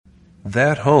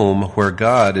That home where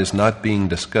God is not being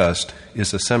discussed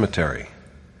is a cemetery.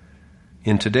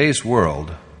 In today's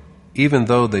world, even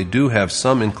though they do have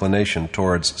some inclination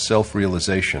towards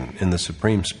self-realization in the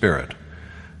Supreme Spirit,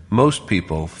 most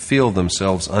people feel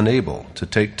themselves unable to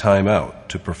take time out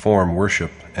to perform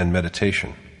worship and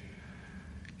meditation.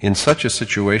 In such a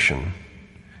situation,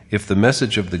 if the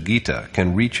message of the Geeta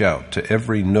can reach out to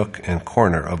every nook and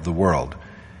corner of the world,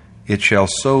 it shall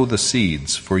sow the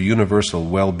seeds for universal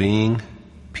well-being,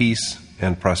 peace,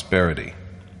 and prosperity.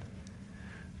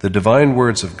 The divine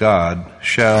words of God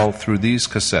shall, through these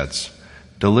cassettes,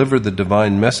 deliver the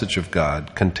divine message of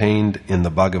God contained in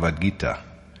the Bhagwad Gita,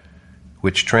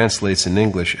 which translates in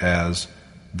English as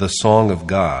the Song of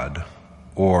God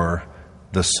or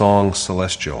the Song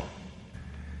Celestial.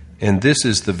 And this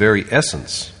is the very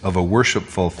essence of a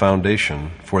worshipful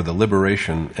foundation for the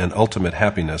liberation and ultimate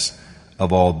happiness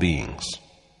of all beings.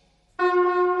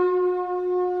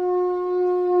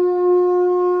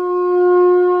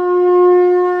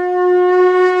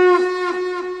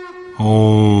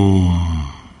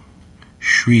 Om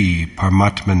Shri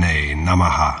Paramatmane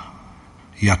Namaha.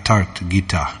 Yatart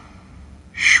Gita,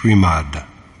 Shreemad,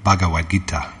 Bhagwad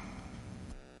Gita.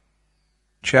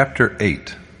 Chapter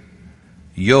 8.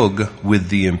 Yoga with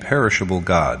the Imperishable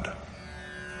God.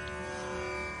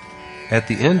 At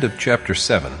the end of Chapter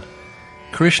 7,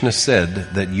 Krishna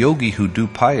said that yogi who do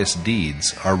pious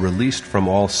deeds are released from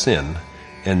all sin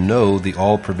and know the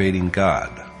all-pervading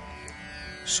God.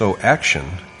 So action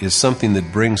is something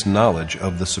that brings knowledge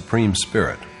of the Supreme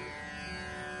Spirit.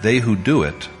 They who do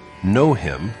it know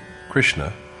Him,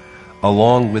 Krishna,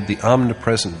 along with the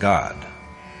omnipresent God,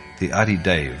 the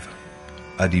Adidev,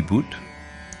 Adibhut,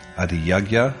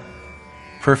 Adiyagya,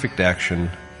 perfect action,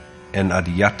 and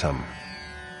Adiyatam.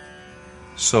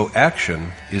 So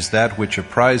action is that which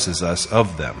apprises us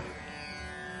of them.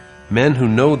 Men who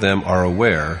know them are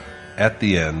aware, at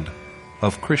the end,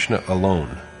 of Krishna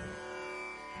alone.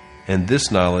 And this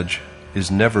knowledge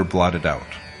is never blotted out.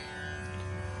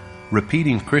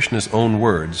 Repeating Krishna's own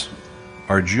words,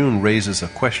 Arjun raises a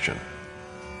question.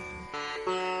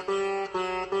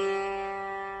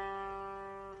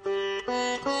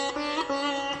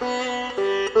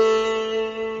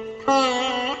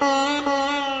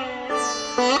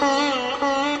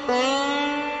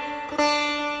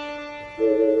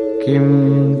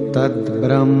 Kim tad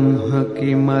brahma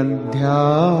kim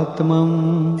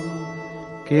adhyatmam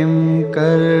kim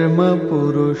karma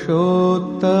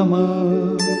purushottama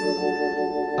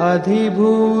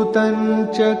adhibhutam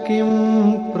cha kim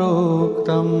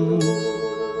proktam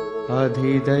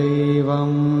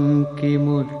adhidaivam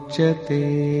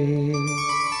kimuchyate.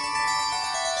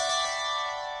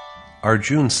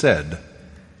 Arjun said,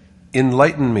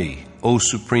 "Enlighten me, O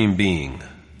Supreme Being,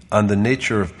 on the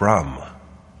nature of Brahm,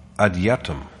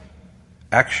 Adhyatam,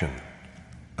 action,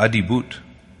 Adibhut,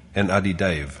 and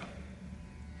Adidev."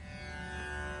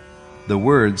 The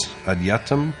words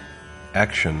Adhyatam,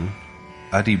 action,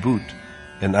 Adibhut,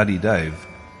 and Adidev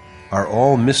are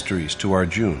all mysteries to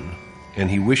Arjun,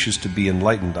 and he wishes to be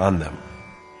enlightened on them.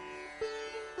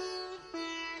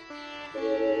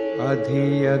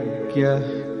 Adhiyagya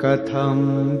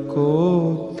katham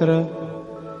kotra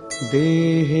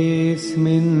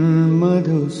dehesmin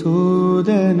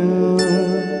madhusudana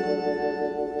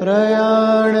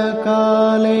prayana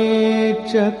kale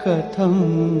cha katham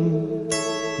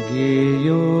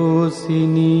geyosi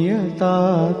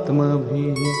niyatatmabhi.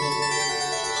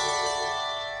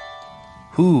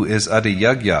 Who is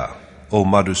Adiyagya, O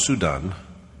Madhusudan,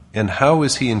 and how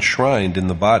is he enshrined in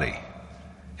the body?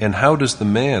 And how does the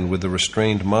man with the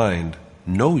restrained mind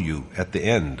know you at the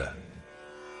end?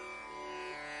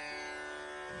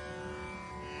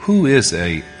 Who is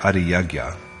a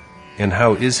Adiyagya, and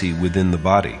how is he within the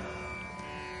body?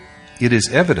 It is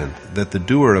evident that the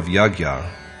doer of yagya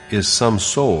is some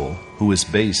soul who is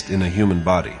based in a human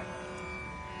body.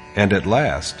 And at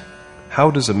last,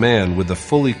 how does a man with a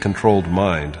fully controlled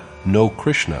mind know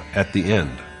Krishna at the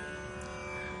end?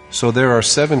 So there are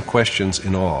 7 questions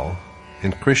in all,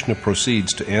 and Krishna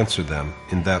proceeds to answer them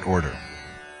in that order.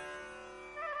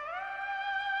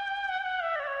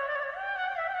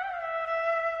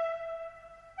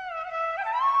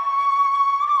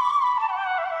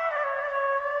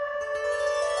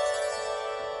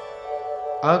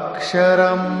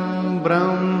 Aksharam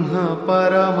Brahma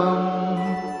Paramam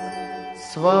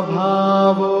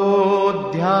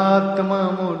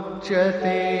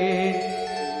Svabhavodhyatmamuchyate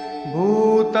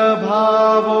Bhuta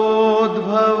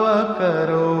Bhavodbhava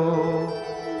Karo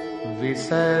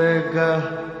Visarga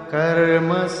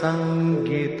Karma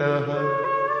Sangitah.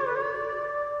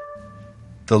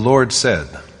 The Lord said,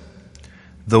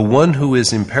 The one who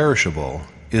is imperishable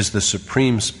is the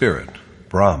Supreme Spirit,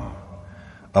 Brahm.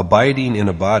 Abiding in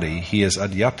a body, he is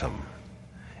adyatam,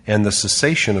 and the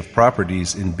cessation of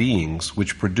properties in beings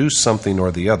which produce something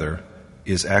or the other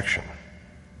is action.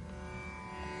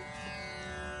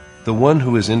 The one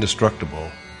who is indestructible,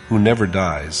 who never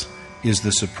dies, is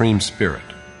the Supreme Spirit.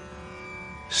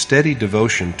 Steady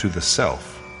devotion to the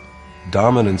self,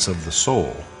 dominance of the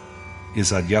soul,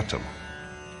 is adyatam.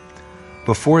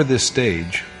 Before this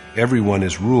stage, everyone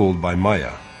is ruled by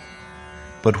Maya.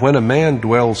 But when a man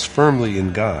dwells firmly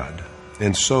in God,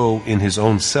 and so in his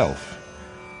own self,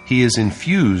 he is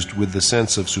infused with the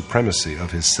sense of supremacy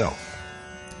of his self.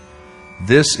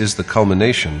 This is the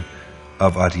culmination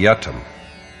of adyatam.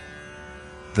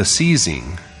 The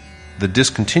ceasing, the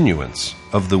discontinuance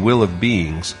of the will of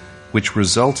beings, which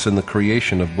results in the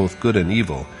creation of both good and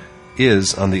evil,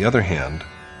 is, on the other hand,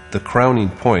 the crowning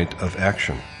point of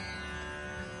action.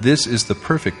 This is the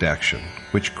perfect action,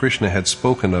 which Krishna had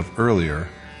spoken of earlier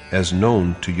as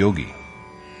known to yogi.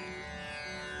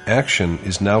 Action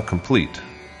is now complete,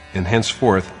 and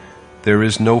henceforth there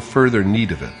is no further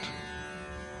need of it.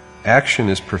 Action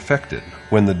is perfected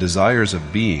when the desires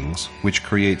of beings, which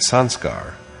create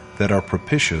sanskar, that are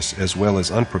propitious as well as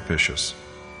unpropitious,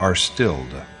 are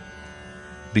stilled.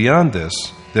 Beyond this,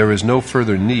 there is no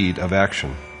further need of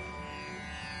action.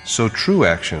 So true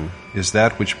action is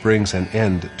that which brings an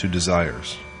end to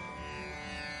desires.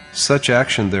 Such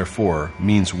action, therefore,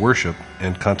 means worship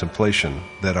and contemplation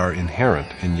that are inherent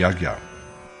in yajna.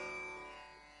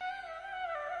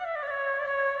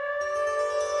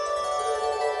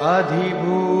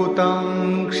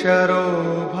 Adhibhutam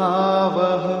ksharo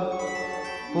bhavah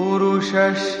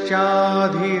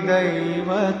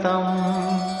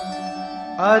purushaschaadhidaivatam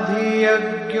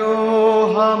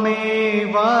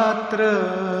adhiyagyohamevatra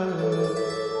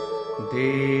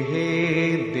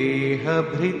dehe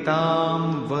dehabhritam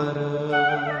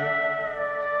vara.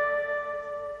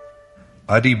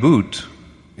 Adibhut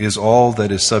is all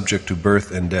that is subject to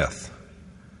birth and death.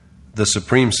 The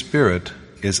Supreme Spirit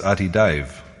is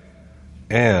Adidaiv.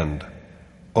 And,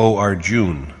 O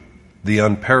Arjun, the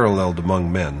unparalleled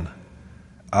among men,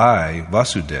 I,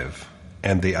 Vasudev,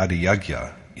 am the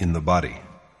Adiyagya in the body.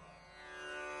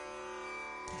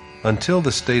 Until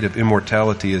the state of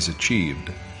immortality is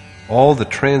achieved, all the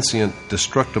transient,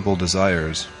 destructible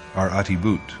desires are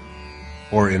atibhut,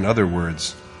 or in other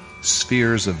words,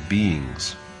 spheres of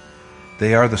beings.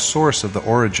 They are the source of the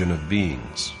origin of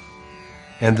beings.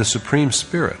 And the Supreme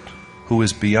Spirit, who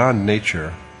is beyond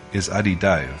nature, is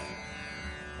Adidaiv,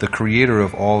 the creator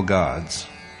of all gods,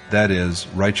 that is,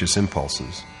 righteous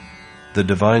impulses, the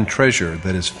divine treasure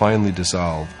that is finally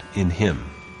dissolved in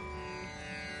him.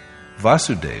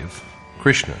 Vasudev,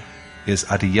 Krishna, is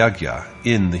Adiyagya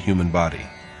in the human body,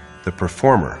 the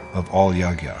performer of all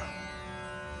yajna.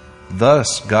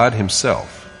 Thus, God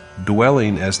himself,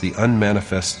 dwelling as the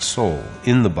unmanifest soul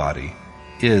in the body,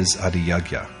 is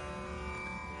Adiyagya.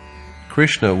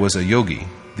 Krishna was a yogi,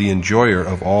 the enjoyer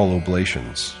of all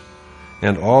oblations,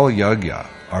 and all yajna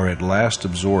are at last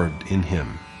absorbed in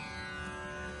him.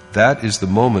 That is the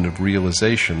moment of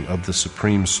realization of the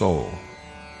Supreme Soul.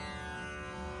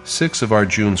 6 of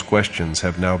Arjun's questions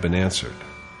have now been answered.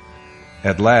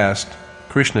 At last,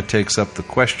 Krishna takes up the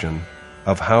question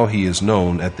of how he is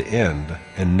known at the end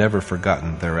and never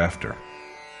forgotten thereafter.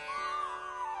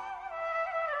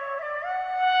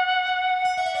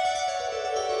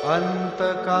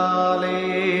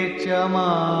 Antakale cha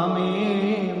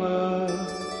mameva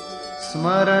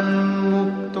smaran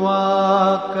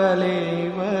muktva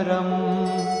kalevaram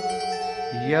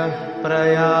yah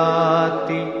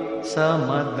prayati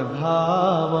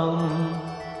samadbhavam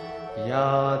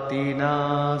yati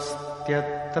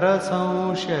nastyatra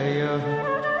samshayah.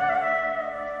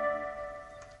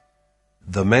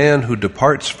 The man who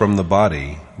departs from the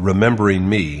body, remembering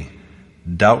me,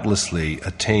 doubtlessly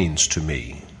attains to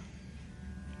me.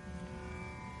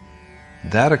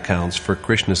 That accounts for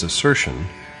Krishna's assertion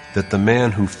that the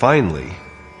man who finally,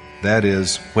 that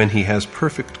is, when he has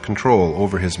perfect control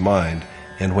over his mind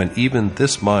and when even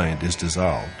this mind is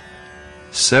dissolved,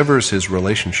 severs his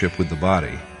relationship with the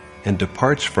body and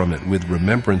departs from it with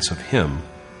remembrance of him,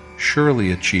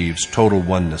 surely achieves total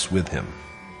oneness with him.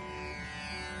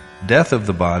 Death of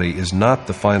the body is not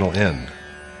the final end,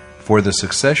 for the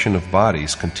succession of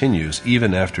bodies continues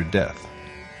even after death.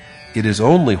 It is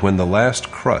only when the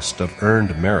last crust of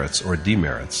earned merits or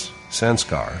demerits,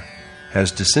 sanskar,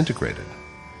 has disintegrated,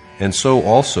 and so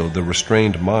also the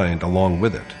restrained mind along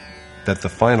with it, that the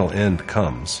final end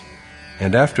comes,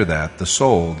 and after that the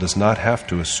soul does not have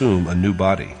to assume a new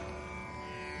body.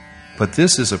 But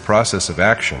this is a process of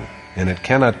action, and it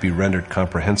cannot be rendered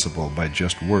comprehensible by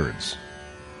just words.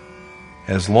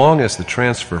 As long as the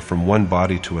transfer from one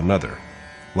body to another,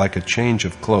 like a change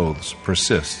of clothes,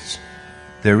 persists,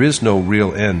 there is no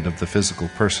real end of the physical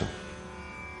person.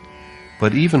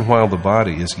 But even while the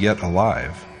body is yet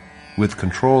alive, with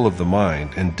control of the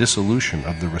mind and dissolution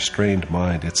of the restrained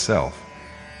mind itself,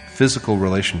 physical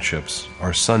relationships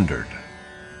are sundered.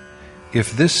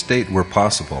 If this state were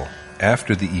possible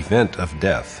after the event of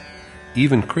death,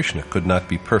 even Krishna could not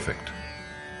be perfect.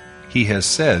 He has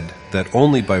said that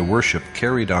only by worship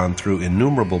carried on through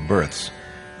innumerable births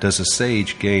does a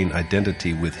sage gain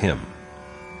identity with him.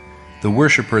 The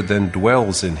worshipper then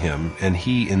dwells in him, and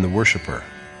he in the worshipper.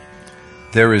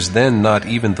 There is then not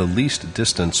even the least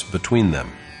distance between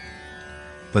them.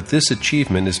 But this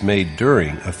achievement is made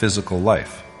during a physical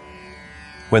life.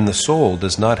 When the soul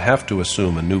does not have to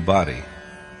assume a new body,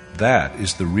 that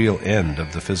is the real end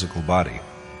of the physical body.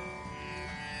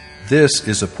 This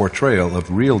is a portrayal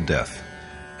of real death,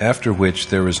 after which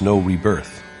there is no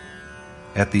rebirth.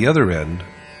 At the other end,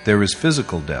 there is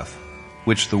physical death,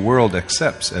 which the world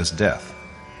accepts as death,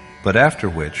 but after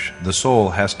which the soul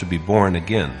has to be born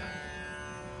again.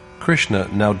 Krishna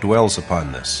now dwells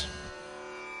upon this.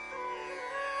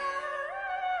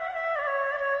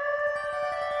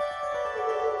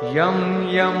 Yam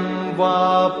yam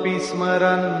vapi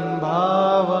smaran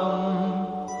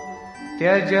bhavam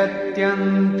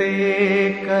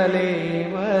tyajatyante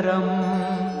kalevaram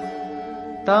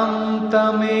tam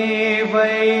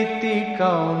tamevaiti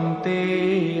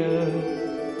kaunteya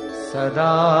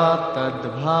sada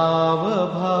tadbhava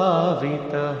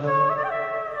bhavitah.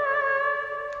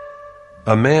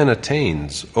 A man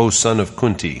attains, O son of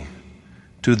Kunti,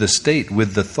 to the state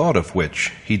with the thought of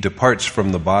which he departs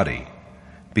from the body,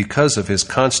 because of his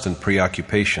constant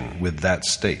preoccupation with that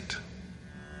state.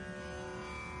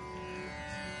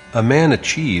 A man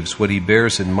achieves what he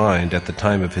bears in mind at the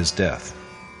time of his death.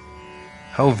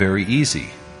 How very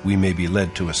easy, we may be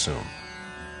led to assume.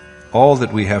 All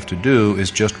that we have to do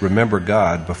is just remember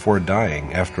God before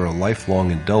dying after a lifelong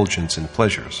indulgence in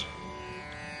pleasures.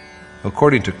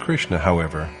 According to Krishna,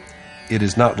 however, it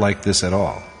is not like this at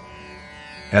all.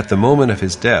 At the moment of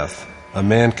his death, a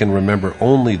man can remember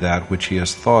only that which he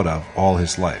has thought of all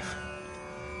his life.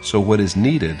 So what is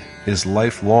needed is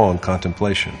lifelong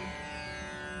contemplation.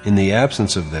 In the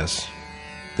absence of this,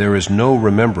 there is no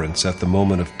remembrance at the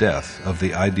moment of death of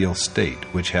the ideal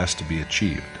state which has to be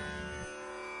achieved.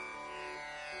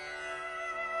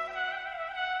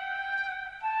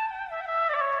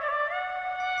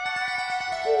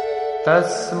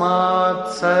 Tasmat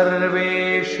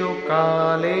sarveshu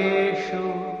kaleshu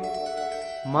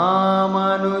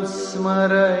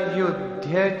mamanusmara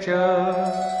yudhya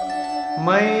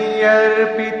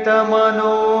mayyarpita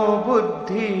mano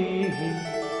buddhi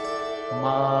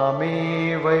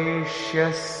mame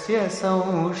vaishyasya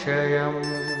samshayam.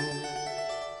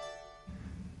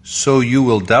 So you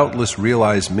will doubtless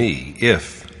realize me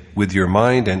if, with your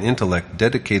mind and intellect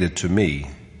dedicated to me,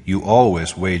 you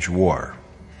always wage war.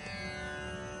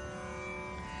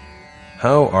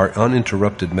 How are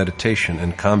uninterrupted meditation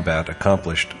and combat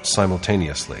accomplished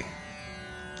simultaneously?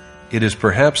 It is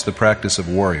perhaps the practice of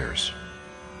warriors.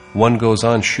 One goes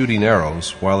on shooting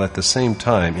arrows while at the same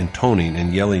time intoning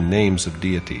and yelling names of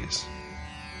deities.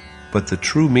 But the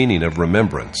true meaning of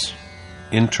remembrance,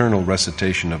 internal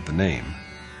recitation of the name,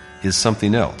 is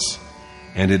something else,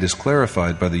 and it is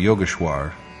clarified by the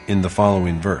Yogeshwar in the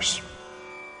following verse.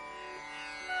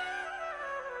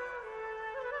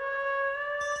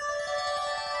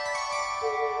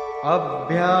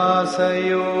 Abhyasa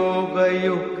yoga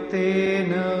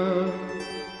yuktena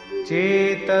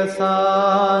cetasa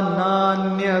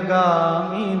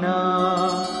nanyagamina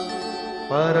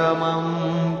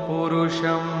paramam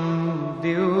purusham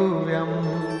divyam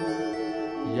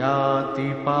yati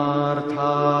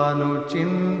parthanu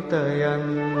chintayan.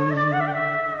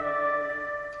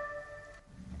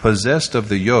 Possessed of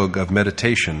the yoga of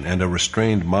meditation and a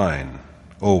restrained mind,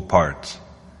 O Parth,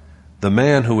 the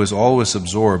man who is always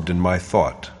absorbed in my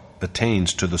thought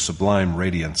attains to the sublime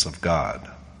radiance of God.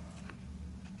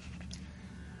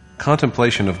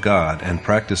 Contemplation of God and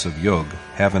practice of yoga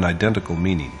have an identical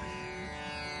meaning.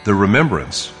 The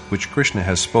remembrance, which Krishna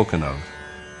has spoken of,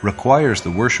 requires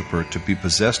the worshipper to be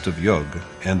possessed of yoga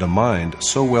and a mind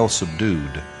so well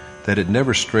subdued that it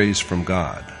never strays from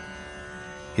God.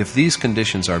 If these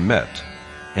conditions are met,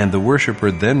 and the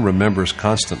worshipper then remembers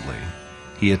constantly,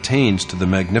 he attains to the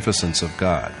magnificence of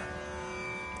God.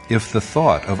 If the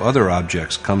thought of other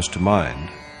objects comes to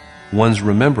mind, one's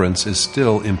remembrance is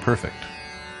still imperfect.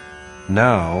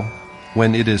 Now,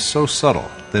 when it is so subtle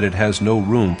that it has no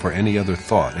room for any other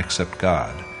thought except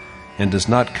God, and does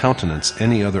not countenance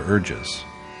any other urges,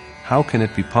 how can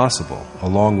it be possible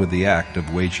along with the act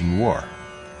of waging war?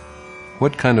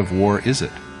 What kind of war is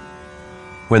it?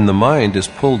 When the mind is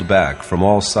pulled back from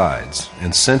all sides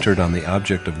and centered on the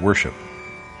object of worship,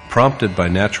 prompted by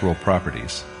natural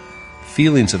properties,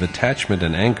 feelings of attachment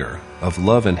and anger, of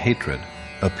love and hatred,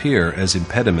 appear as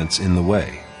impediments in the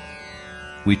way.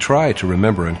 We try to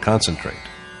remember and concentrate,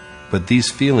 but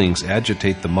these feelings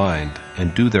agitate the mind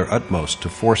and do their utmost to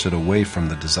force it away from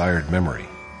the desired memory.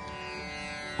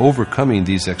 Overcoming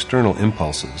these external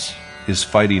impulses is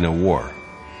fighting a war,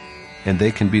 and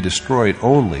they can be destroyed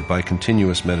only by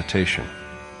continuous meditation.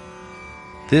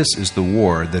 This is the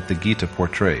war that the Geeta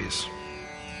portrays.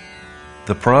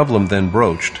 The problem then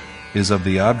broached is of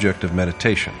the object of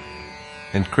meditation,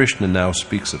 and Krishna now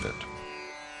speaks of it.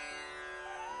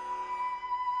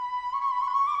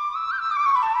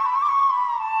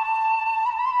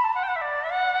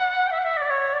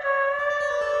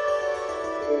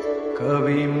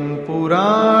 Kavim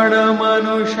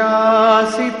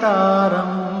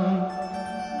Puranamanushasitaram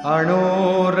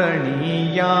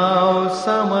Anoraniyav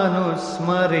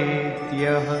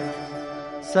Samanusmaretyah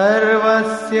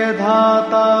Sarvasya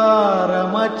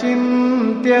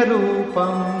Dhataramachintya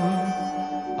Rupam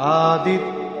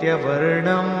Aditya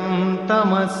Varnam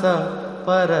Tamasa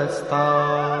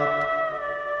Parastat.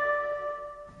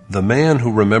 The man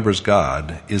who remembers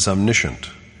God is omniscient,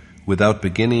 without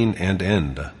beginning and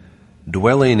end,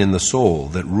 dwelling in the soul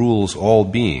that rules all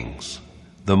beings,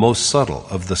 the most subtle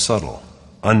of the subtle,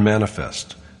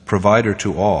 unmanifest, provider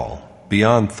to all,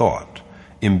 beyond thought,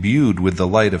 imbued with the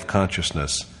light of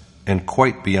consciousness, and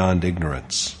quite beyond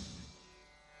ignorance.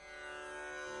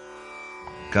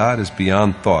 God is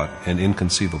beyond thought and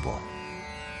inconceivable.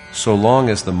 So long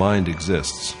as the mind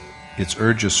exists, its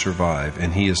urges survive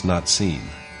and he is not seen.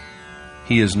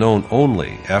 He is known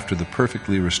only after the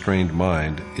perfectly restrained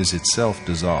mind is itself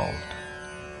dissolved.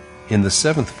 In the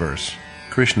 7th verse,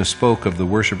 Krishna spoke of the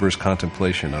worshipper's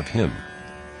contemplation of him,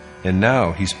 and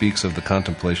now he speaks of the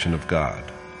contemplation of God.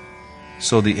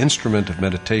 So the instrument of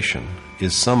meditation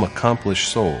is some accomplished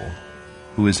soul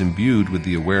who is imbued with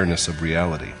the awareness of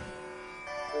reality.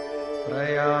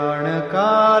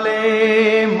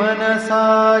 Prayanakale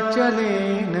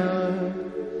manasachalena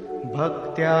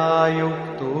bhaktya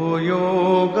yukto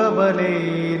yoga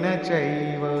balena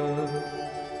chaiva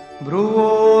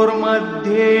Bhruvor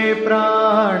madhye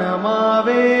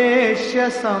pranamaveshya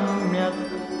samyak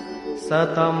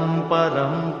Satam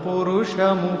param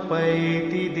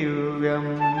purushamupaiti divyam.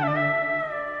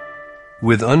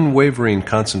 With unwavering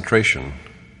concentration,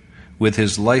 with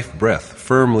his life breath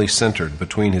firmly centered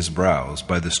between his brows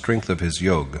by the strength of his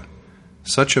yoga,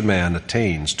 such a man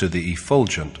attains to the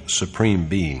effulgent Supreme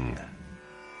Being.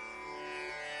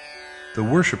 The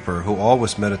worshipper who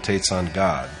always meditates on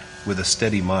God with a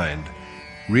steady mind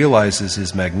realizes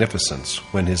his magnificence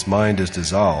when his mind is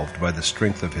dissolved by the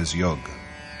strength of his yoga,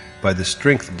 by the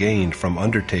strength gained from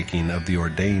undertaking of the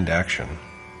ordained action,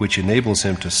 which enables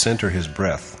him to center his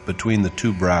breath between the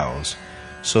two brows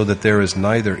so that there is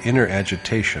neither inner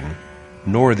agitation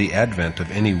nor the advent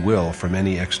of any will from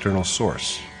any external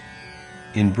source.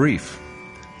 In brief,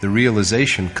 the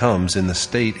realization comes in the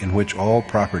state in which all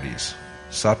properties,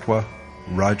 sattva,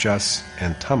 rajas,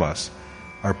 and tamas,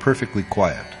 are perfectly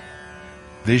quiet.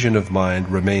 Vision of mind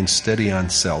remains steady on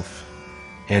self,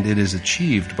 and it is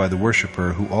achieved by the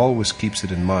worshipper who always keeps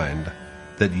it in mind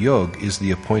that yoga is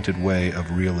the appointed way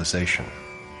of realization.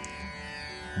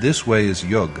 This way is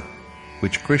yoga,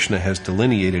 which Krishna has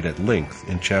delineated at length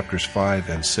in chapters 5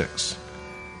 and 6.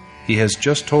 He has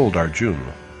just told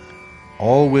Arjun,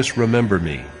 "Always remember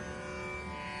me."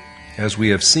 As we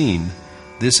have seen,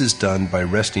 this is done by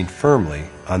resting firmly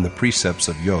on the precepts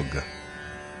of yoga.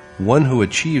 One who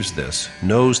achieves this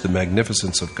knows the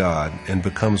magnificence of God and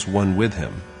becomes one with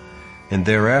him, and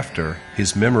thereafter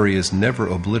his memory is never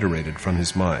obliterated from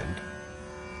his mind.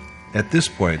 At this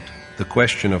point, the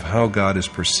question of how God is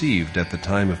perceived at the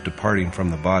time of departing from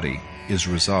the body is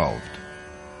resolved.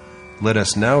 Let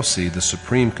us now see the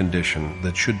supreme condition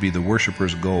that should be the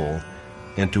worshipper's goal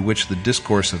and to which the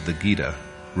discourse of the Geeta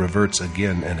reverts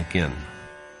again and again.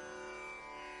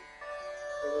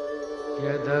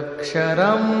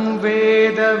 Yadaksharam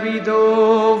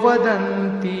vedavido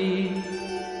vadanti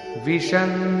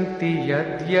vishanti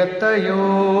yadyatayo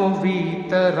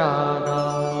vitaraga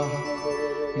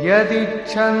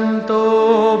yadichanto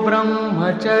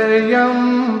brahmacharyam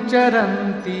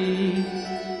charanti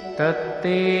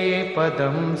tatte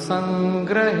padam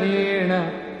sangrahena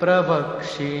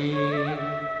pravakshi.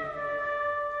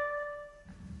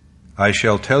 I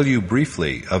shall tell you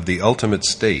briefly of the ultimate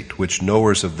state which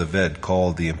knowers of the Ved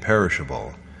call the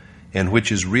imperishable, and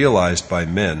which is realized by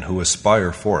men who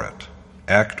aspire for it,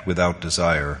 act without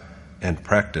desire, and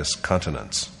practice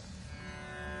continence.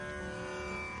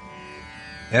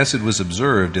 As it was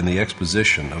observed in the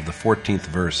exposition of the 14th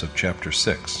verse of chapter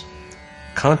 6,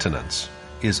 continence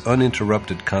is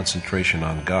uninterrupted concentration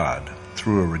on God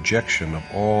through a rejection of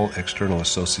all external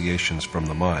associations from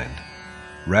the mind,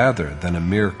 rather than a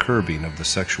mere curbing of the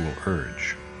sexual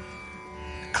urge.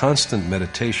 Constant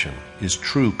meditation is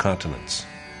true continence,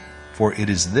 for it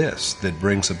is this that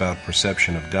brings about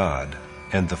perception of God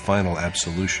and the final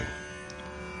absolution.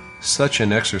 Such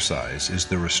an exercise is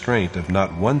the restraint of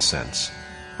not one sense,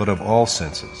 but of all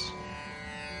senses.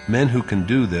 Men who can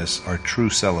do this are true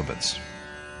celibates.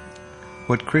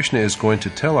 What Krishna is going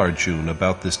to tell Arjun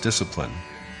about this discipline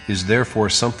is therefore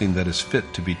something that is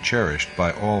fit to be cherished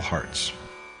by all hearts.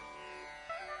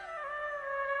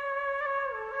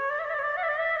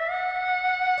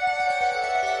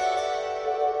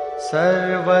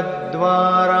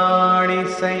 सर्वद्वाराणि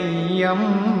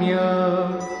संयम्य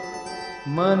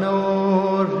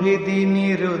मनोहृदि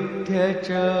निरुध्य च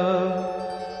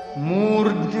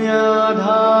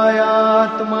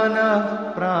मूर्ध्याधायात्मनः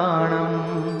प्राणम्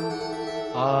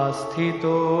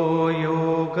आस्थितो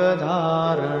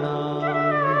योगधारणम्.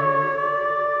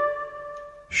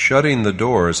 Shutting the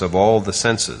doors of all the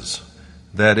senses,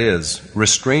 that is,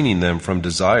 restraining them from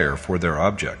desire for their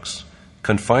objects,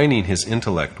 confining his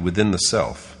intellect within the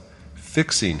self,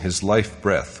 fixing his life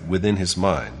breath within his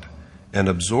mind, and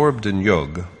absorbed in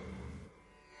yoga,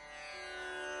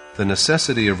 the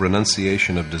necessity of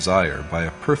renunciation of desire by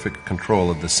a perfect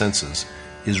control of the senses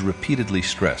is repeatedly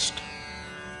stressed.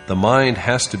 The mind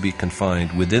has to be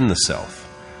confined within the self,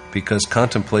 because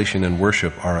contemplation and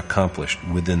worship are accomplished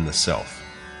within the self,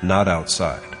 not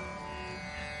outside.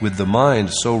 With the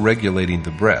mind so regulating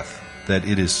the breath that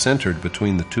it is centered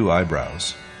between the two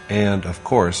eyebrows, and, of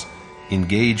course,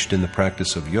 engaged in the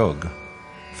practice of yoga,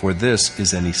 for this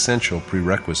is an essential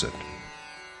prerequisite.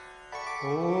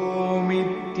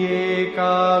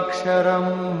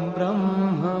 Omityekaksharam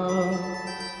Brahma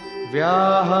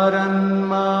Vyaharan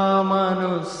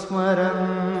Mamanusmaran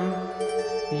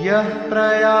Yah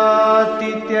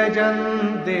Prayati Tyajan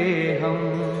Deham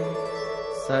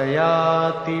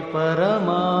Sayati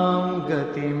Paramam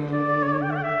Gatim.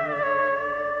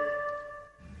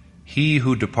 He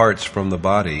who departs from the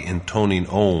body intoning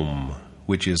Om,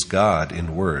 which is God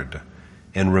in word,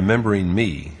 and remembering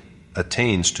me,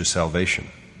 attains to salvation.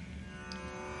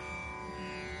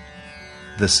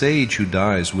 The sage who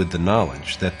dies with the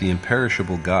knowledge that the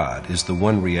imperishable God is the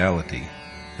one reality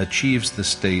achieves the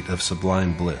state of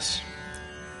sublime bliss.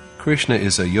 Krishna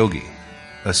is a yogi,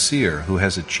 a seer who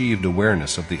has achieved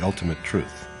awareness of the ultimate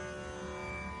truth.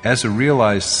 As a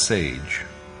realized sage,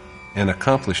 an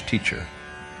accomplished teacher,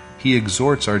 he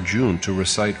exhorts Arjun to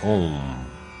recite Om,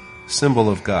 symbol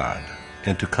of God,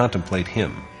 and to contemplate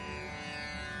Him.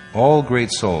 All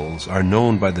great souls are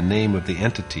known by the name of the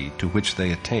entity to which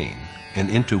they attain and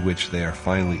into which they are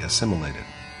finally assimilated.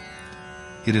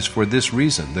 It is for this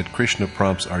reason that Krishna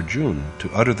prompts Arjun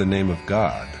to utter the name of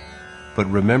God, but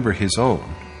remember his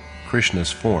own,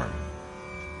 Krishna's form.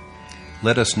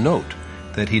 Let us note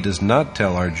that he does not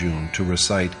tell Arjun to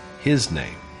recite his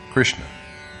name, Krishna.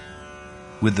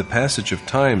 With the passage of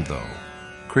time, though,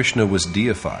 Krishna was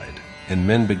deified, and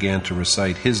men began to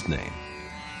recite his name,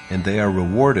 and they are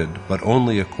rewarded but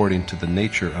only according to the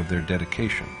nature of their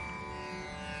dedication.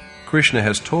 Krishna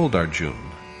has told Arjun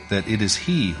that it is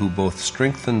he who both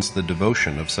strengthens the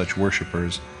devotion of such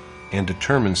worshippers and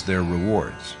determines their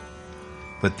rewards.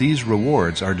 But these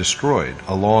rewards are destroyed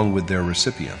along with their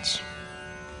recipients.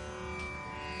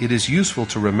 It is useful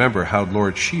to remember how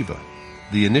Lord Shiva,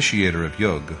 the initiator of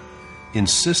yoga,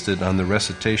 insisted on the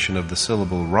recitation of the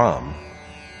syllable Ram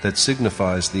that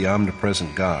signifies the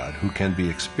omnipresent God who can be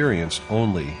experienced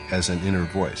only as an inner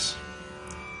voice.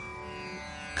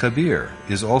 Kabir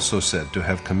is also said to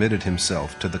have committed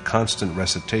himself to the constant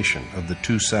recitation of the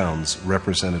two sounds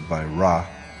represented by Ra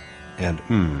and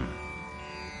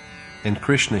And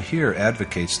Krishna here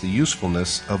advocates the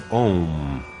usefulness of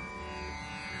Om.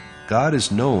 God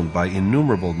is known by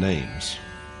innumerable names,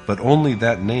 but only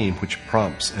that name which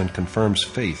prompts and confirms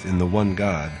faith in the one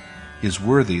God is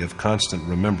worthy of constant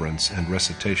remembrance and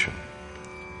recitation.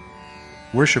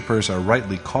 Worshippers are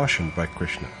rightly cautioned by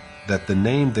Krishna that the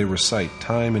name they recite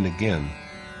time and again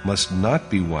must not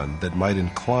be one that might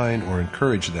incline or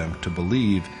encourage them to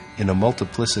believe in a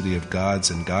multiplicity of gods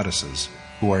and goddesses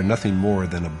who are nothing more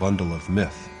than a bundle of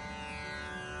myth.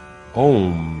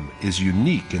 Om is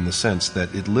unique in the sense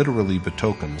that it literally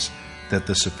betokens that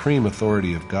the supreme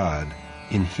authority of God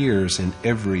inheres in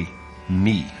every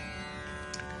me.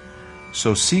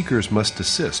 So seekers must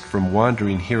desist from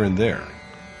wandering here and there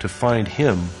to find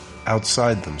Him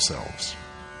outside themselves.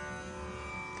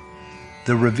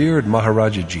 The revered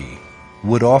Maharajaji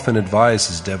would often advise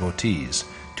his devotees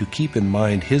to keep in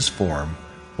mind his form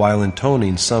while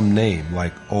intoning some name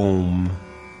like Om,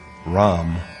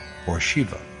 Ram, or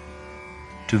Shiva,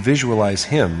 to visualize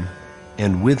Him,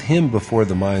 and with Him before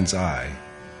the mind's eye,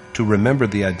 to remember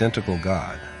the identical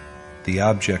God, the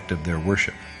object of their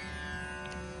worship.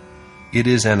 It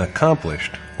is an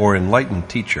accomplished or enlightened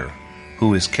teacher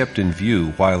who is kept in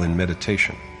view while in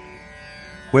meditation.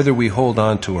 Whether we hold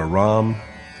on to a Ram,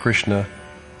 Krishna,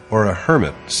 or a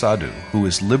hermit, sadhu, who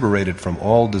is liberated from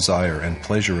all desire and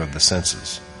pleasure of the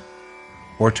senses,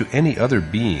 or to any other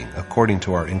being according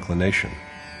to our inclination,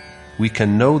 we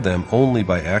can know them only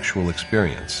by actual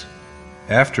experience,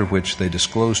 after which they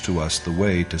disclose to us the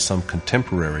way to some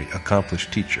contemporary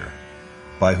accomplished teacher,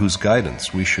 by whose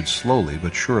guidance we should slowly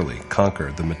but surely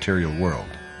conquer the material world.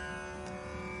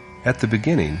 At the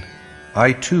beginning,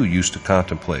 I too used to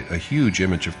contemplate a huge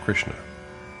image of Krishna,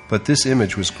 but this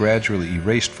image was gradually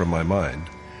erased from my mind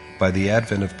by the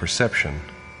advent of perception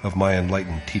of my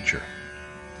enlightened teacher.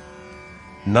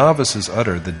 Novices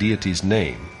utter the deity's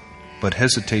name, but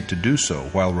hesitate to do so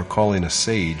while recalling a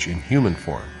sage in human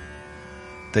form.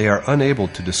 They are unable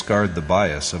to discard the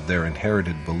bias of their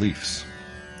inherited beliefs,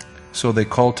 so they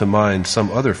call to mind some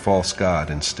other false god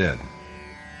instead.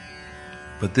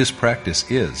 But this practice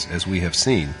is, as we have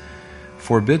seen,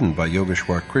 forbidden by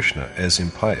Yogeshwar Krishna as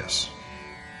impious.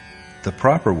 The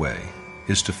proper way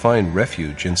is to find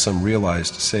refuge in some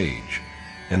realized sage,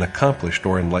 an accomplished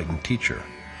or enlightened teacher,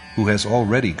 who has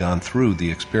already gone through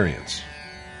the experience.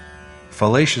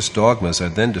 Fallacious dogmas are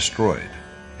then destroyed,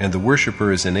 and the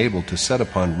worshipper is enabled to set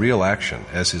upon real action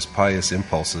as his pious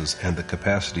impulses and the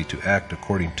capacity to act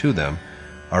according to them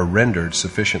are rendered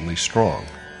sufficiently strong.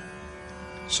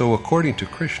 So according to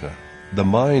Krishna, the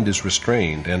mind is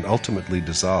restrained and ultimately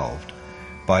dissolved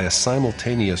by a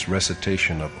simultaneous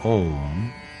recitation of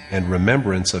Om and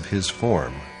remembrance of His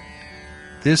form.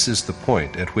 This is the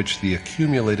point at which the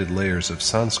accumulated layers of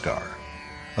sanskar,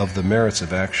 of the merits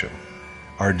of action,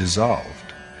 are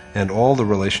dissolved, and all the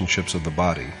relationships of the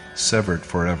body severed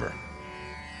forever.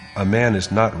 A man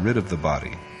is not rid of the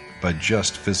body by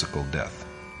just physical death.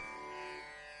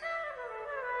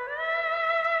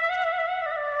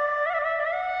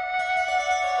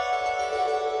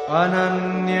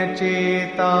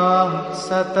 Ananyachetah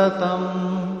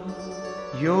satatam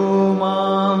yo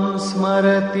mam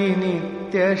smarati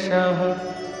nityashah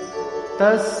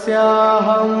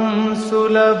tasyaham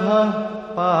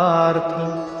sulabha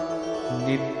partha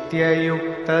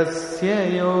nityayuktasya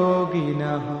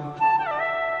yoginah.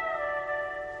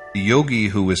 The yogi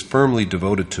who is firmly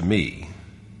devoted to me,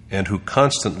 and who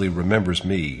constantly remembers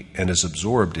me and is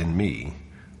absorbed in me,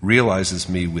 realizes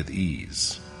me with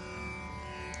ease.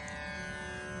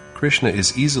 Krishna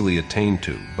is easily attained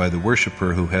to by the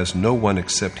worshipper who has no one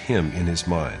except Him in his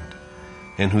mind,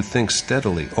 and who thinks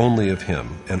steadily only of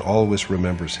Him and always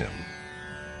remembers Him.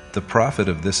 The profit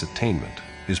of this attainment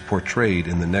is portrayed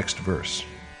in the next verse.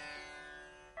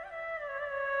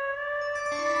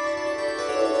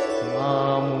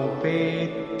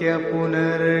 Mamupetya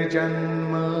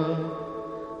punarjanma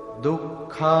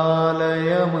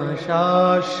dukkhalayam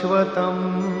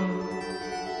shashvatam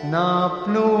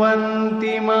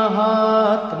Napnuvanti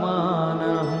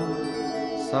mahatmanah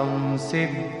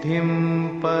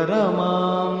samsiddhim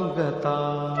paramam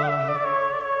gata.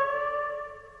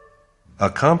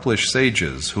 Accomplished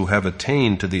sages who have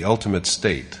attained to the ultimate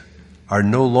state are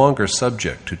no longer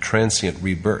subject to transient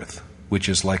rebirth, which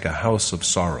is like a house of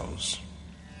sorrows.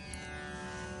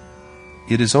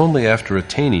 It is only after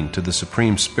attaining to the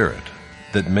Supreme Spirit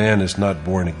that man is not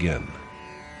born again.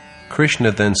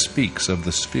 Krishna then speaks of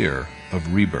the sphere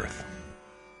of rebirth.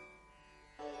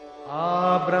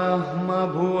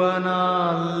 Abrahma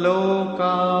bhuvana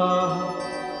loka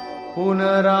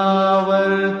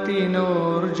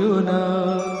punaravartinorjuna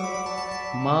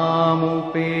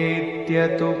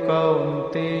mamupetya tu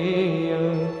kaunteya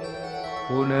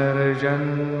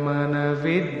punarjanmana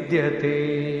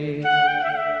vidyate.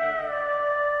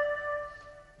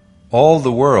 All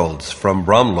the worlds from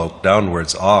Brahmlok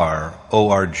downwards are, O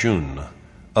Arjun,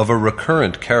 of a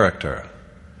recurrent character.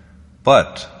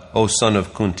 But, O son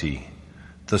of Kunti,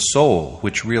 the soul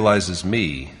which realizes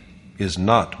me is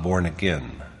not born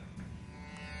again.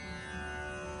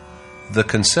 The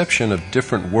conception of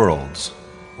different worlds,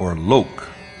 or lok,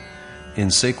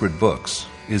 in sacred books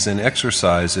is an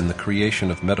exercise in the creation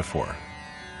of metaphor.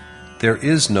 There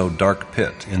is no dark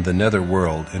pit in the nether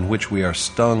world in which we are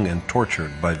stung and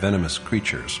tortured by venomous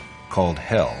creatures, called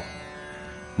hell,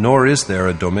 nor is there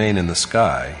a domain in the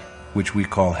sky which we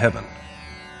call heaven.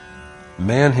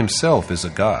 Man himself is a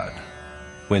god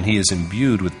when he is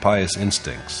imbued with pious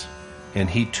instincts, and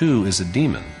he too is a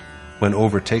demon when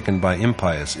overtaken by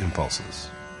impious impulses.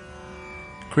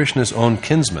 Krishna's own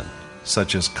kinsmen,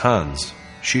 such as Kans,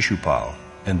 Shishupal,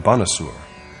 and Banasur,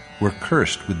 were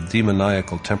cursed with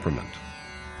demoniacal temperament.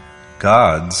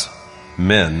 Gods,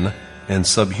 men, and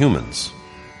subhumans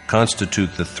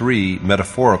constitute the three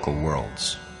metaphorical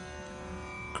worlds.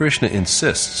 Krishna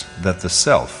insists that the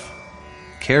self,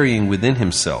 carrying within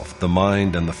himself the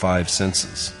mind and the five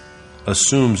senses,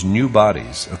 assumes new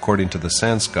bodies according to the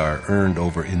sanskar earned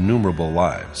over innumerable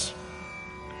lives.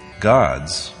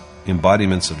 Gods,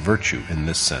 embodiments of virtue in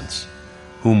this sense,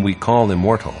 whom we call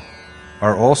immortal,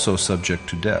 are also subject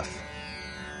to death,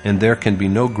 and there can be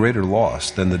no greater loss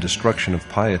than the destruction of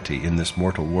piety in this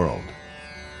mortal world.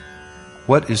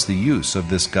 What is the use of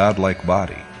this godlike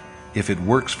body if it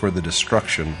works for the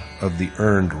destruction of the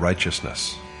earned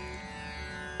righteousness?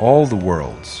 All the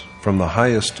worlds, from the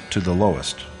highest to the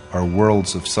lowest, are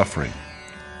worlds of suffering.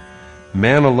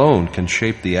 Man alone can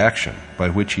shape the action by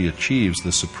which he achieves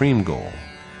the supreme goal,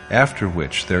 after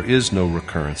which there is no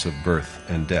recurrence of birth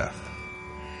and death.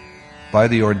 By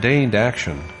the ordained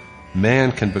action,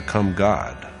 man can become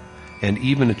God, and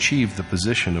even achieve the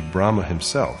position of Brahma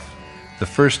himself, the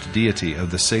first deity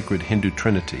of the sacred Hindu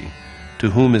Trinity,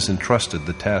 to whom is entrusted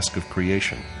the task of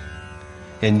creation.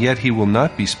 And yet he will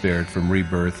not be spared from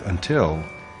rebirth until,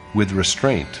 with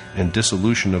restraint and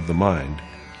dissolution of the mind,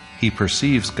 he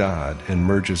perceives God and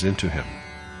merges into him.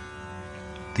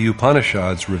 The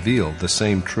Upanishads reveal the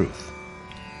same truth.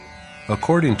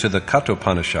 According to the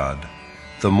Kathopanishad,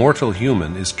 the mortal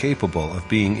human is capable of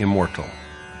being immortal,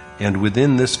 and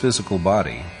within this physical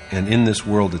body and in this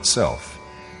world itself,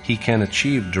 he can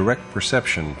achieve direct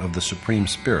perception of the Supreme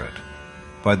Spirit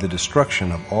by the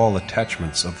destruction of all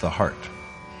attachments of the heart.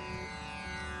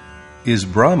 Is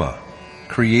Brahma,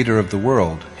 creator of the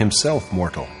world, himself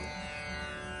mortal?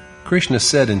 Krishna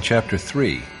said in chapter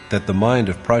 3 that the mind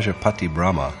of Prajapati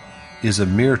Brahma is a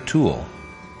mere tool,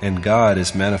 and God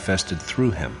is manifested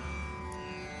through him.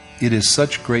 It is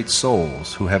such great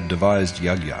souls who have devised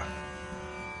yajna.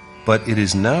 But it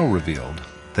is now revealed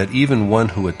that even one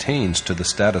who attains to the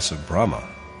status of Brahma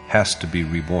has to be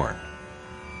reborn.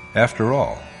 After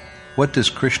all, what does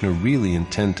Krishna really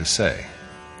intend to say?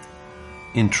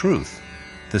 In truth,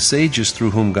 the sages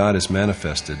through whom God is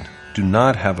manifested do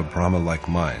not have a Brahma-like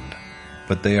mind,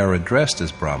 but they are addressed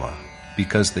as Brahma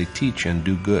because they teach and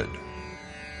do good.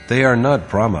 They are not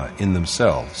Brahma in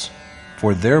themselves,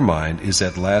 for their mind is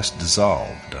at last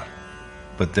dissolved,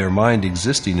 but their mind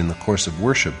existing in the course of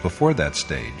worship before that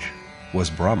stage was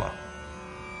Brahma.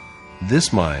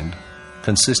 This mind,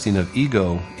 consisting of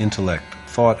ego, intellect,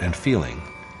 thought, and feeling,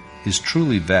 is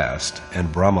truly vast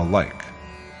and Brahma-like.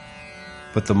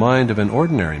 But the mind of an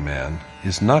ordinary man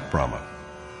is not Brahma.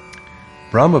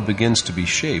 Brahma begins to be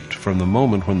shaped from the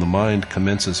moment when the mind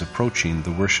commences approaching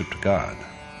the worshipped God.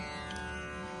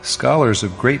 Scholars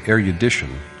of great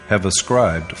erudition have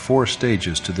ascribed 4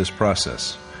 stages to this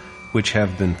process, which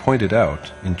have been pointed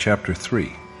out in chapter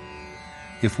 3.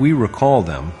 If we recall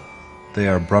them, they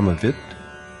are Brahmavit,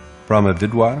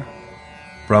 Brahmavidwar,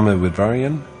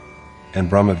 Brahmavidvaryan, and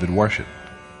Brahmavidwarshit.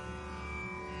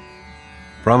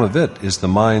 Brahmavit is the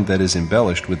mind that is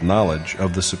embellished with knowledge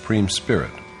of the Supreme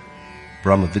Spirit,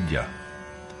 Brahmavidya.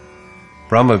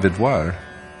 Brahmavidwar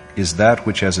is that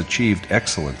which has achieved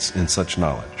excellence in such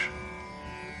knowledge.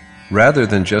 Rather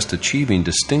than just achieving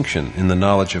distinction in the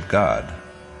knowledge of God,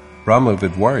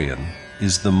 Brahmavidwaryan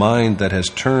is the mind that has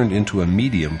turned into a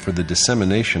medium for the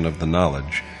dissemination of the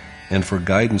knowledge and for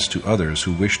guidance to others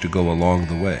who wish to go along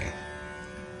the way.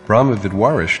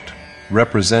 Brahmavidwarisht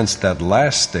represents that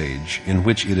last stage in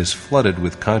which it is flooded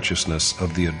with consciousness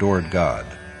of the adored God.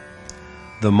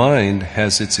 The mind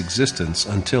has its existence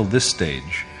until this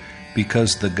stage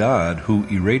because the God who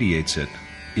irradiates it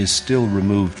is still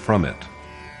removed from it.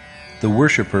 The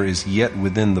worshipper is yet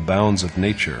within the bounds of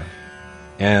nature,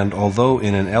 and although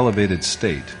in an elevated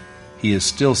state, he is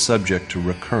still subject to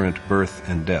recurrent birth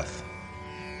and death.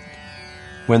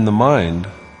 When the mind,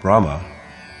 Brahma,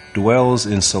 dwells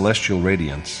in celestial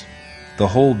radiance, the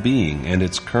whole being and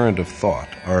its current of thought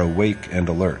are awake and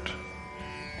alert,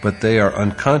 but they are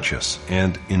unconscious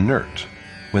and inert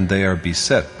when they are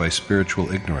beset by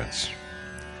spiritual ignorance.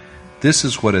 This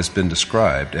is what has been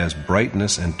described as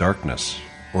brightness and darkness,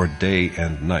 or day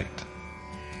and night.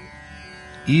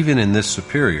 Even in this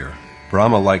superior,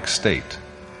 Brahma-like state,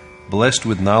 blessed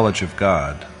with knowledge of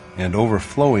God and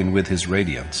overflowing with his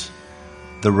radiance,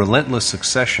 the relentless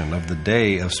succession of the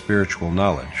day of spiritual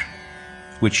knowledge,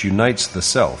 which unites the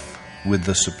self with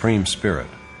the Supreme Spirit,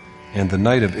 and the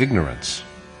night of ignorance,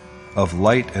 of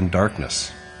light and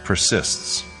darkness,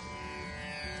 persists.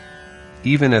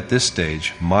 Even at this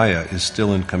stage, Maya is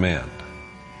still in command.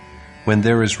 When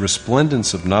there is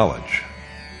resplendence of knowledge,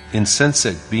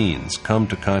 insensate beings come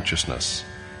to consciousness,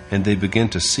 and they begin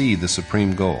to see the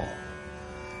supreme goal.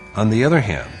 On the other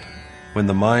hand, when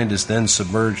the mind is then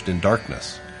submerged in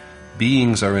darkness,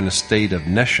 beings are in a state of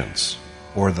nescience,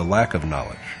 or the lack of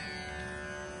knowledge.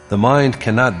 The mind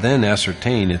cannot then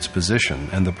ascertain its position,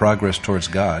 and the progress towards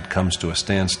God comes to a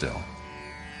standstill.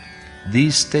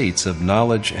 These states of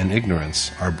knowledge and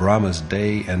ignorance are Brahma's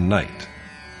day and night.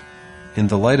 In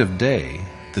the light of day,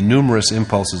 the numerous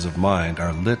impulses of mind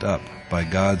are lit up by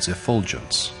God's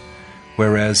effulgence,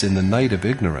 whereas in the night of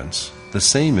ignorance, the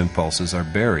same impulses are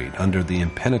buried under the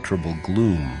impenetrable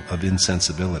gloom of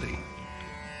insensibility.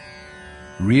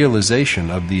 Realization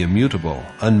of the immutable,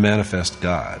 unmanifest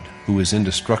God, who is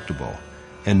indestructible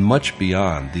and much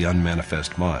beyond the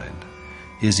unmanifest mind,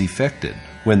 is effected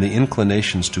when the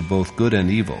inclinations to both good and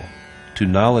evil, to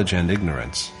knowledge and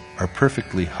ignorance, are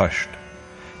perfectly hushed,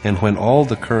 and when all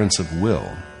the currents of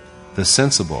will, the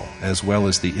sensible as well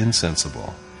as the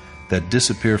insensible, that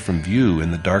disappear from view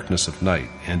in the darkness of night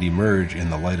and emerge in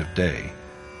the light of day,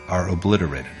 are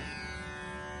obliterated.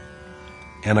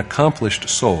 An accomplished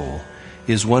soul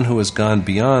is one who has gone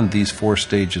beyond these four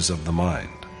stages of the mind.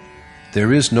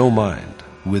 There is no mind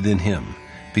within him,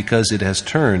 because it has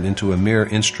turned into a mere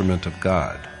instrument of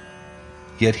God.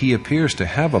 Yet he appears to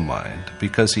have a mind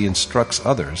because he instructs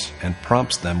others and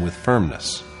prompts them with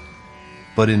firmness.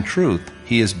 But in truth,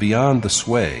 he is beyond the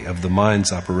sway of the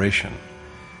mind's operation,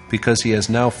 because he has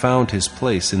now found his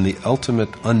place in the ultimate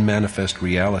unmanifest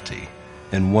reality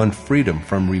and won freedom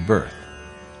from rebirth.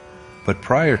 But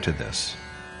prior to this,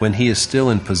 when he is still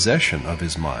in possession of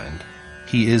his mind,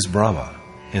 he is Brahma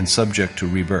and subject to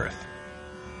rebirth.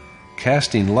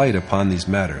 Casting light upon these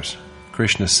matters,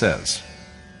 Krishna says,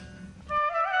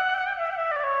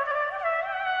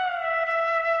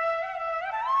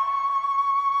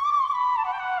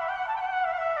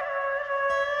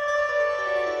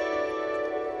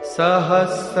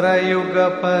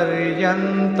 Sahasrayuga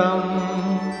paryantam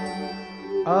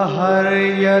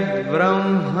aharyad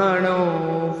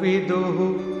brahmano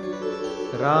viduhu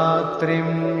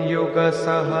ratrim yuga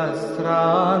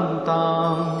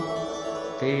sahasrantam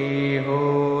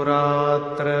teho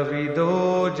ratra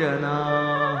vido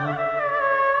janah.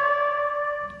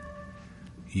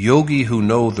 Yogi who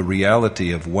know the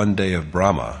reality of one day of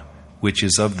Brahma, which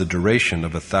is of the duration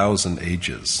of 1,000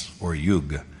 ages, or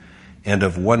yuga, and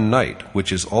of one night,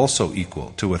 which is also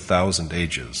equal to 1,000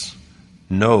 ages,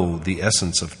 know the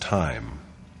essence of time.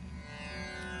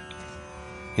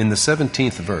 In the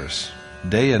 17th verse,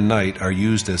 day and night are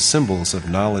used as symbols of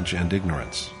knowledge and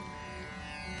ignorance.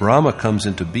 Brahma comes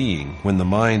into being when the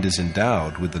mind is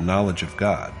endowed with the knowledge of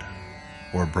God,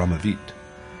 or Brahmavit,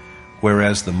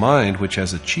 whereas the mind which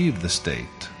has achieved the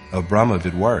state of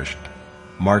Brahmavidvarisht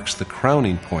marks the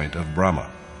crowning point of Brahma.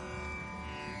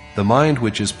 The mind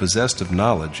which is possessed of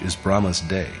knowledge is Brahma's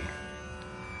day.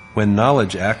 When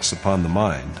knowledge acts upon the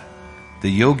mind, the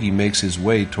yogi makes his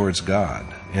way towards God,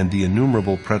 and the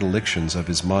innumerable predilections of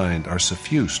his mind are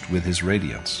suffused with his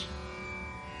radiance.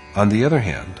 On the other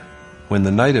hand, when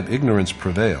the night of ignorance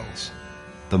prevails,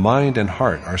 the mind and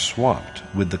heart are swamped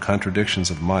with the contradictions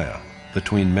of Maya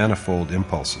between manifold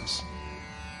impulses.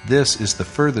 This is the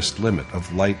furthest limit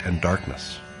of light and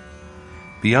darkness.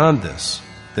 Beyond this,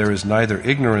 there is neither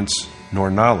ignorance nor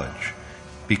knowledge,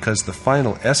 because the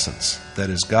final essence, that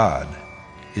is God,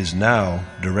 is now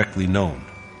directly known.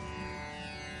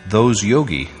 Those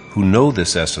yogi who know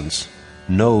this essence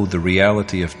know the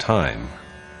reality of time.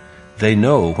 They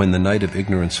know when the night of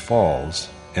ignorance falls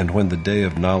and when the day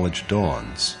of knowledge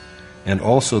dawns, and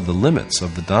also the limits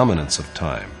of the dominance of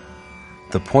time,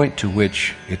 the point to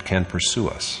which it can pursue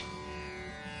us.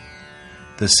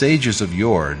 The sages of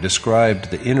yore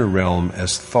described the inner realm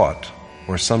as thought,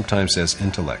 or sometimes as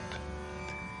intellect.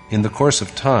 In the course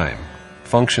of time,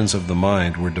 functions of the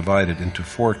mind were divided into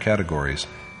 4 categories,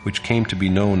 which came to be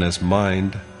known as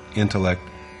mind, intellect,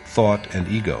 thought, and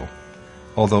ego,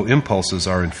 although impulses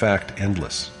are in fact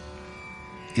endless.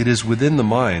 It is within the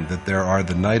mind that there are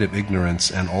the night of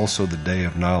ignorance and also the day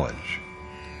of knowledge.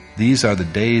 These are the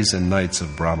days and nights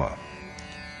of Brahma.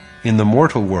 In the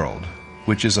mortal world,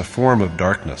 which is a form of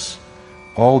darkness,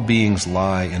 all beings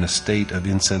lie in a state of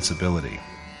insensibility.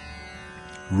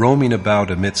 Roaming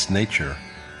about amidst nature,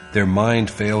 their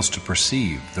mind fails to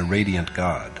perceive the radiant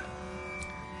God.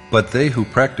 But they who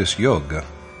practice yoga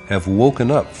have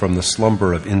woken up from the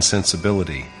slumber of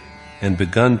insensibility and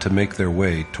begun to make their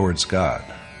way towards God.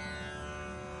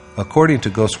 According to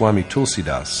Goswami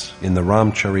Tulsidas in the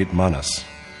Ramcharitmanas,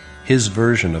 his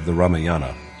version of the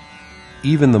Ramayana,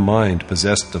 even the mind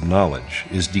possessed of knowledge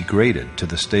is degraded to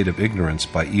the state of ignorance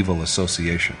by evil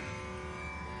association.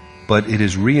 But it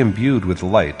is re-imbued with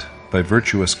light by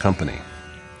virtuous company.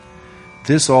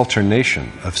 This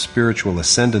alternation of spiritual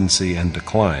ascendancy and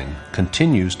decline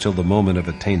continues till the moment of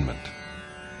attainment.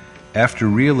 After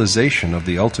realization of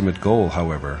the ultimate goal,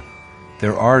 however,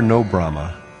 there are no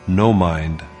Brahma, no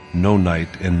mind, no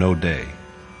night, and no day.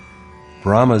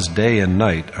 Brahma's day and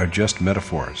night are just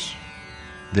metaphors.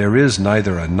 There is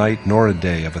neither a night nor a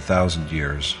day of 1,000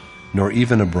 years, nor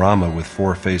even a Brahma with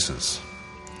 4 faces.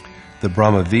 The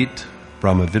Brahmavit,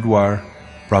 Brahmavidwar,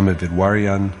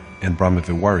 Brahmavidwaryan, and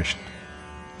Brahmaviwarisht,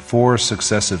 4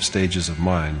 successive stages of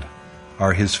mind,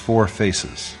 are his 4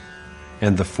 faces,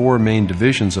 and the 4 main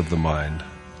divisions of the mind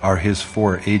are his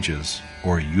 4 ages,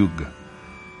 or yug.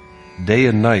 Day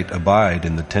and night abide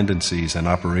in the tendencies and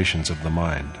operations of the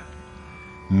mind.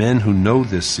 Men who know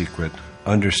this secret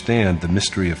understand the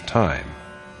mystery of time,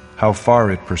 how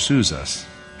far it pursues us,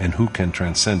 and who can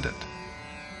transcend it.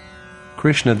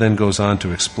 Krishna then goes on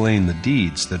to explain the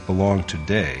deeds that belong to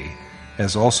day,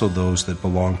 as also those that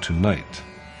belong to night,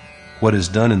 what is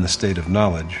done in the state of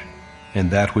knowledge,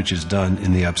 and that which is done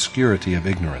in the obscurity of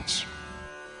ignorance.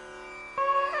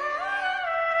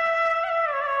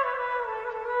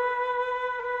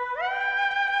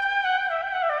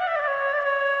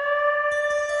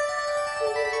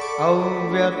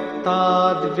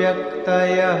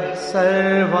 Avyaktadyaktayah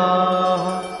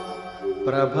sarvah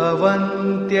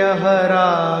prabhavantyah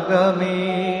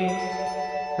ragame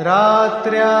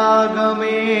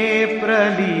ratriagame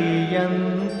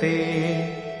praliyante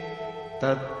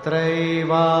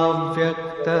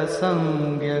tatraivavyakta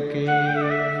samgyake.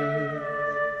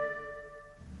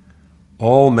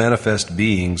 All manifest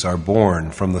beings are born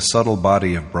from the subtle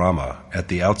body of Brahma at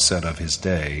the outset of his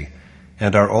day,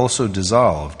 and are also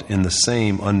dissolved in the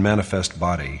same unmanifest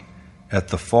body at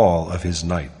the fall of his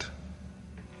night.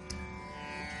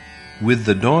 With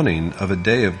the dawning of a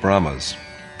day of Brahmas,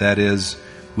 that is,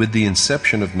 with the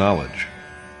inception of knowledge,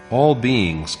 all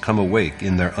beings come awake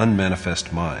in their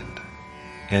unmanifest mind,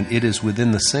 and it is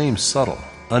within the same subtle,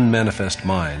 unmanifest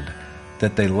mind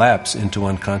that they lapse into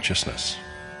unconsciousness.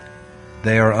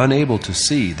 They are unable to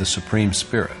see the Supreme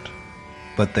Spirit,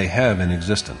 but they have an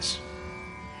existence.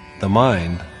 The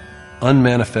mind,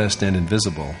 unmanifest and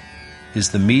invisible,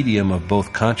 is the medium of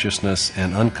both consciousness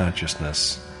and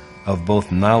unconsciousness, of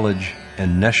both knowledge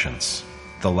and nescience,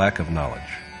 the lack of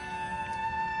knowledge.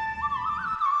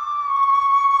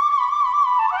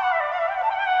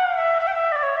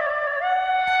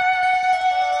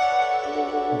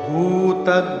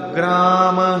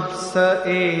 Bhutagramah sa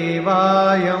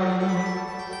evayam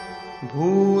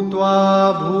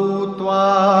Bhutva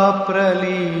bhutva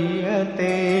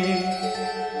praliyate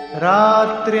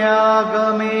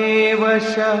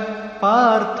Ratriagamevasha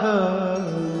partha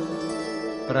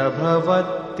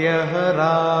Prabhavatyah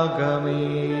ragame.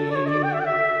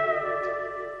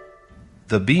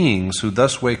 The beings who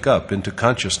thus wake up into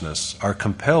consciousness are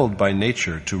compelled by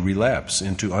nature to relapse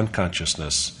into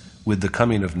unconsciousness with the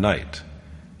coming of night,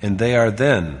 and they are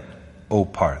then, O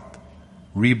Parth,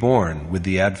 reborn with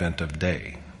the advent of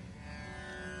day.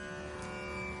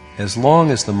 As long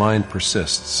as the mind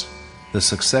persists, the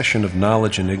succession of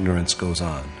knowledge and ignorance goes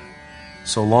on.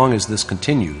 So long as this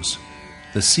continues,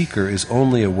 the seeker is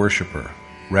only a worshipper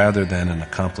rather than an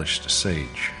accomplished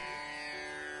sage.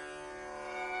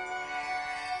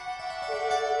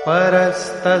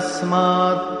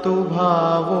 Parastasmat tu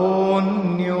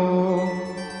bhavonyo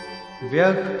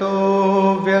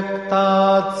Vyakto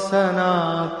vyaktat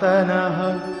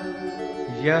sanatanah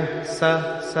Yah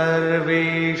sah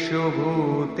sarveshu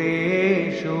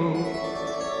bhuteshu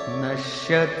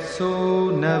Nashyatsu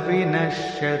na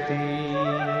vinashyati.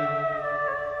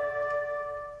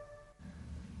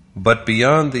 But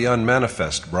beyond the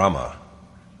unmanifest Brahma,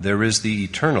 there is the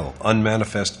eternal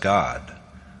unmanifest God,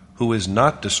 who is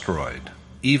not destroyed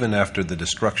even after the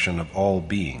destruction of all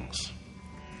beings.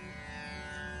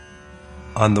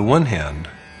 On the one hand,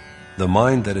 the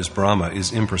mind that is Brahma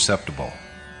is imperceptible.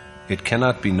 It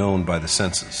cannot be known by the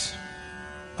senses.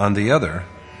 On the other,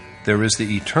 there is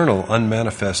the eternal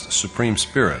unmanifest Supreme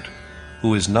Spirit,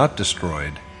 who is not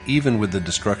destroyed even with the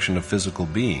destruction of physical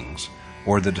beings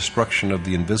or the destruction of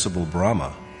the invisible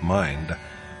Brahma, mind,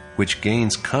 which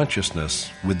gains consciousness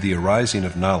with the arising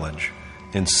of knowledge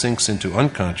and sinks into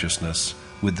unconsciousness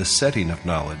with the setting of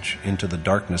knowledge into the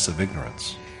darkness of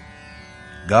ignorance.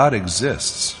 God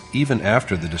exists even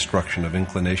after the destruction of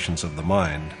inclinations of the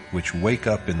mind, which wake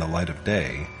up in the light of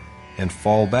day and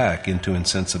fall back into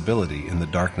insensibility in the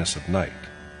darkness of night.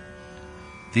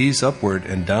 These upward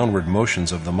and downward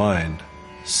motions of the mind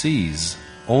cease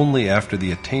only after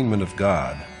the attainment of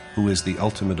God, who is the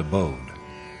ultimate abode.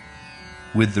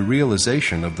 With the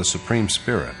realization of the Supreme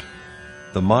Spirit,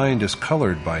 the mind is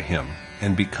colored by Him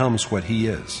and becomes what He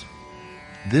is.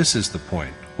 This is the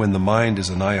point when the mind is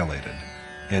annihilated,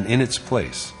 and in its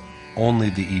place only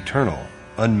the eternal,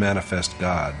 unmanifest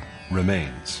God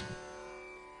remains.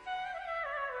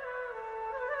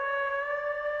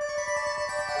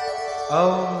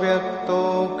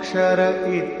 अव्यक्तोऽक्षर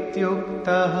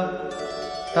इत्युक्तः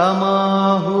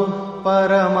तमाहुः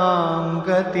परमां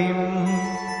गतिम्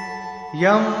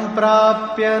यं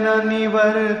प्राप्य न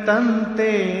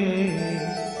निवर्तन्ते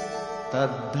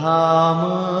तद्धाम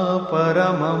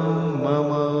परमं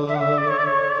मम.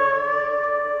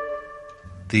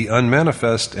 The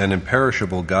unmanifest and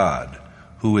imperishable God,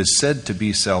 who is said to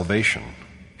be salvation,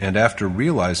 and after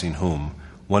realizing whom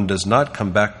one does not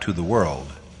come back to the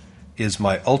world, is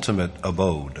my ultimate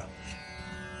abode.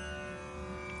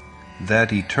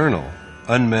 That eternal,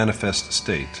 unmanifest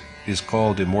state is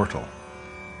called immortal.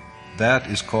 That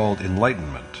is called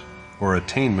enlightenment, or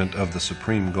attainment of the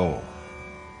supreme goal.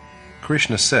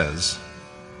 Krishna says,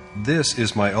 "This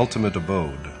is my ultimate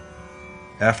abode,"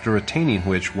 after attaining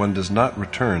which one does not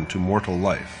return to mortal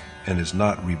life and is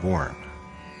not reborn.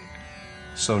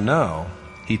 So now,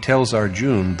 he tells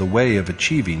Arjun the way of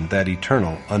achieving that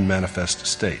eternal, unmanifest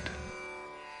state.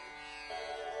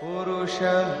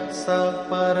 Purusha sa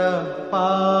para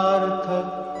partha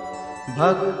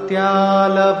bhaktya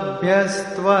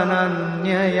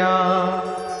labhyastvananyaya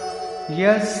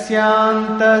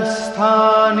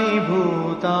yasyantasthani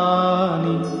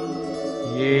bhutani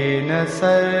yena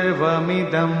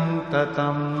sarvamidam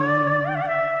tatam.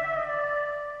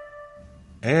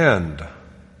 And,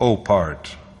 O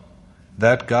part,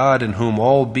 that God in whom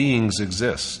all beings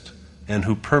exist and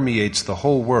who permeates the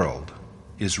whole world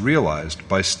is realized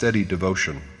by steady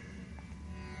devotion.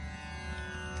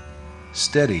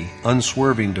 Steady,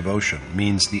 unswerving devotion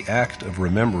means the act of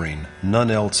remembering none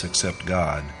else except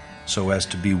God, so as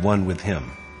to be one with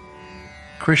Him.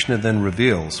 Krishna then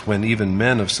reveals when even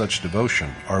men of such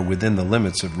devotion are within the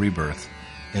limits of rebirth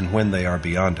and when they are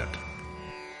beyond it.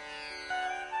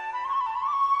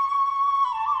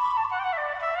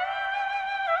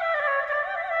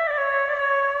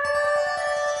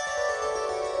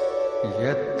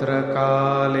 Yatra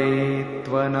kale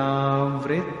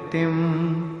tvanavrittim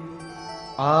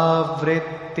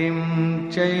avrittim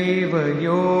chaiva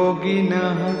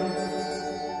yoginah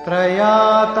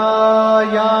prayata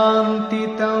yanti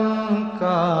tam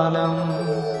kalam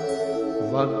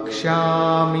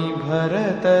vakshami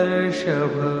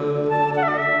bharatarshava.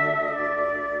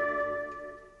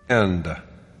 And,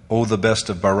 O the best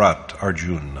of Bharat,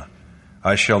 Arjun,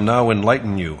 I shall now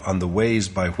enlighten you on the ways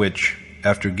by which,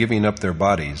 after giving up their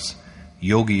bodies,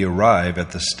 yogi arrive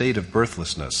at the state of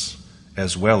birthlessness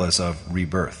as well as of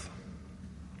rebirth.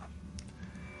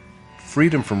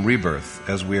 Freedom from rebirth,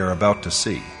 as we are about to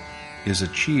see, is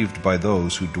achieved by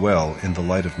those who dwell in the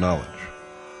light of knowledge.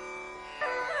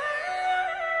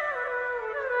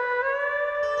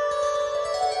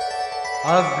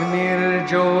 Agnir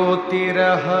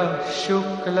jyotirah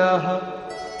shuklaha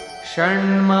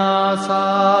षण्मासा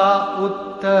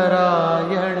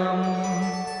उत्तरायणम्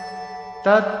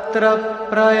तत्र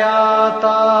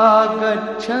प्रयाता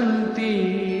गच्छन्ति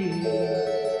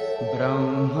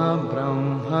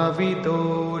ब्रह्मविदो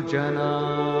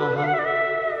जनाः.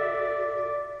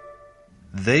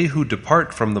 They who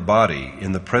depart from the body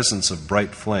in the presence of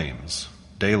bright flames,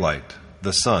 daylight,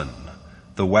 the sun,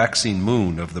 the waxing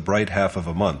moon of the bright half of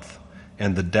a month,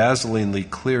 and the dazzlingly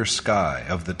clear sky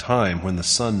of the time when the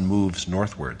sun moves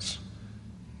northwards,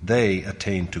 they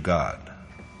attain to God.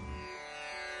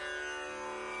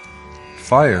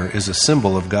 Fire is a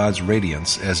symbol of God's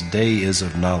radiance as day is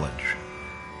of knowledge.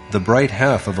 The bright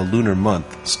half of a lunar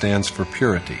month stands for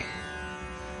purity.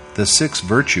 The 6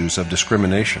 virtues of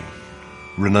discrimination,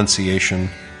 renunciation,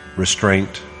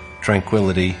 restraint,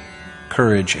 tranquility,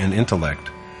 courage, and intellect,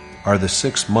 are the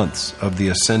 6 months of the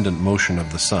ascendant motion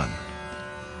of the sun.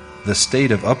 The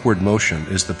state of upward motion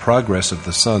is the progress of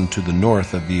the sun to the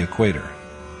north of the equator.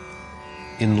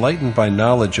 Enlightened by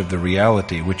knowledge of the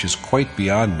reality which is quite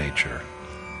beyond nature,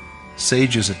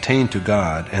 sages attain to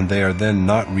God and they are then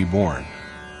not reborn.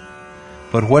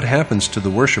 But what happens to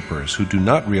the worshippers who do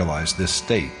not realize this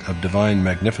state of divine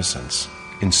magnificence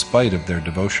in spite of their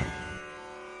devotion?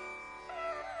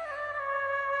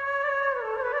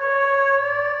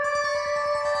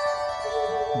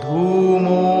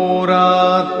 धूमो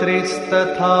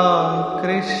रात्रिस्तथा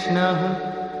कृष्णः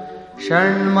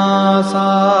षण्मासा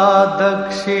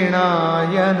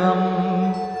दक्षिणायनम्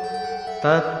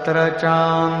तत्र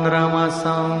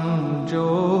चान्द्रमसं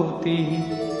ज्योतिः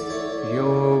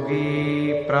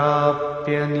योगी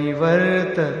प्राप्य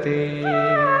निवर्तते.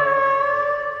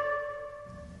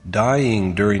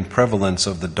 Dying during prevalence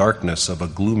of the darkness of a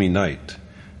gloomy night,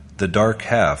 the dark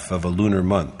half of a lunar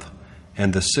month,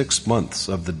 and the 6 months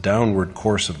of the downward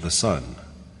course of the sun,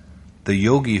 the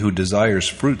yogi who desires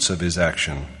fruits of his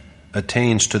action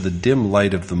attains to the dim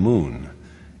light of the moon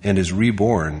and is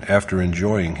reborn after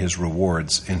enjoying his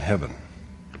rewards in heaven.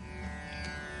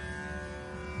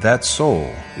 That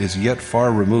soul is yet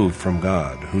far removed from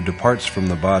God, who departs from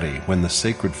the body when the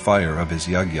sacred fire of his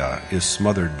yajna is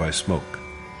smothered by smoke,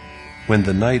 when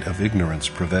the night of ignorance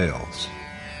prevails,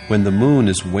 when the moon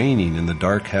is waning in the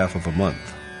dark half of a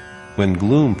month, when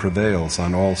gloom prevails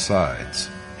on all sides,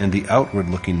 and the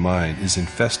outward-looking mind is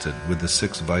infested with the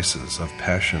 6 vices of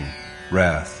passion,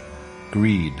 wrath,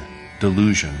 greed,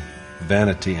 delusion,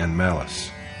 vanity, and malice,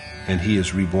 and he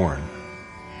is reborn.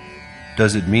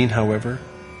 Does it mean, however,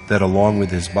 that along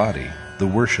with his body, the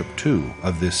worship too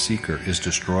of this seeker is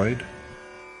destroyed?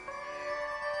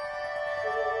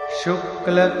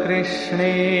 Shukla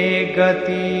Krishne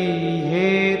gati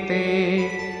hete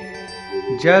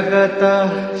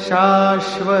jagatah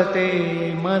shashvate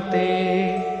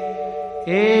mate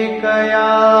ekaya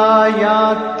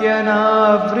yatyana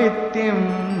vrittim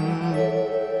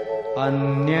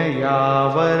anyaya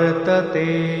vartate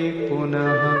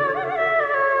punah.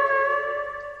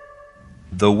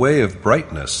 The way of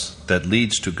brightness that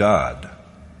leads to God,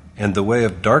 and the way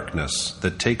of darkness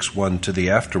that takes one to the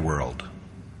afterworld,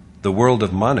 the world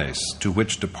of manes to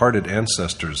which departed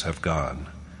ancestors have gone,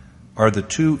 are the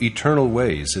 2 eternal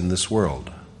ways in this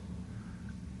world.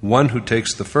 One who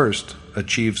takes the first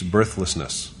achieves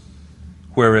birthlessness,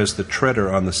 whereas the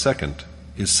treader on the second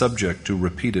is subject to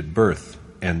repeated birth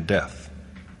and death.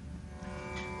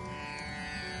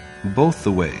 Both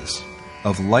the ways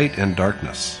of light and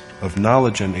darkness, of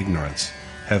knowledge and ignorance,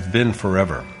 have been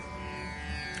forever,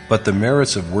 but the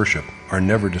merits of worship are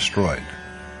never destroyed.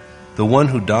 The one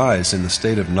who dies in the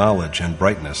state of knowledge and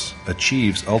brightness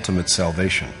achieves ultimate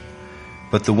salvation,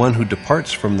 but the one who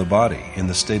departs from the body in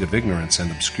the state of ignorance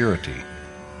and obscurity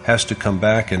has to come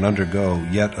back and undergo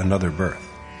yet another birth.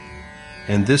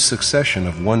 And this succession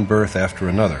of one birth after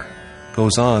another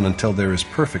goes on until there is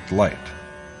perfect light.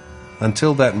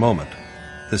 Until that moment,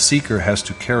 the seeker has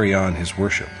to carry on his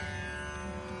worship.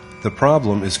 The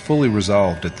problem is fully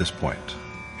resolved at this point,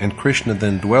 and Krishna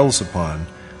then dwells upon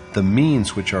the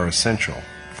means which are essential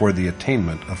for the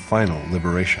attainment of final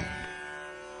liberation.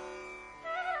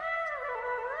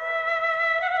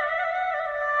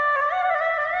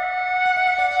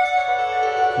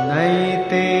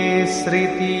 Naite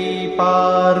sriti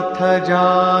partha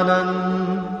janan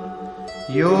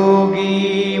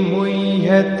yogi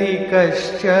muhyati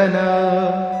kaschana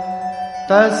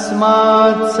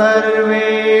tasmat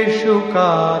sarveshu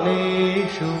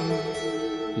kaleshu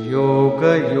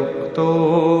yoga yukto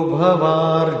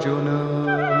bhavarjuna.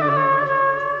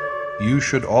 You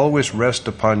should always rest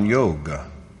upon yoga,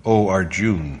 O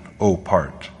Arjun, O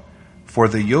Part, for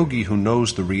the yogi who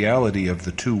knows the reality of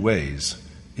the 2 ways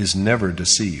is never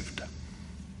deceived.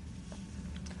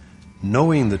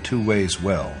 Knowing the 2 ways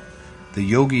well, the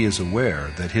yogi is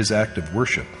aware that his act of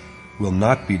worship will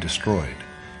not be destroyed,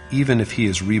 even if he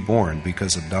is reborn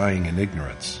because of dying in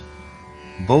ignorance.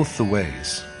 Both the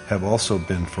ways have also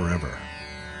been forever.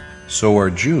 So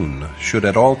Arjun should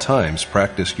at all times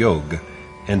practice yoga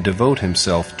and devote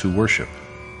himself to worship,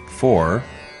 for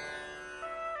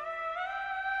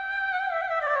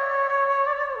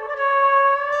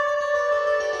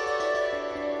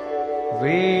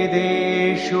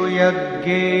Vedeshu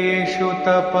yaggeshu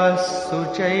tapassu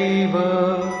chaiva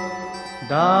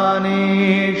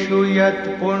daneshu yat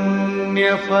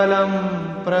punya phalam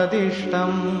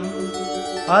pradishtam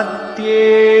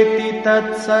atyeti tat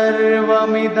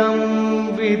sarvamidam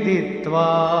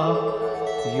viditva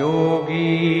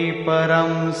yogi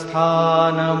param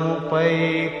sthanam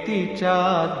upaiti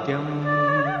chadyam.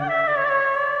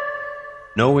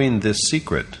 knowing this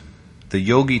secret, the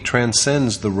yogi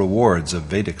transcends the rewards of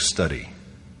Vedic study,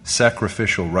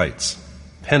 sacrificial rites,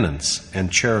 penance,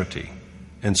 and charity,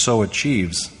 and so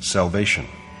achieves salvation.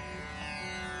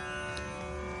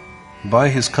 By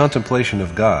his contemplation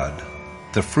of God,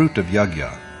 the fruit of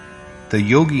yajna, the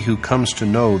yogi who comes to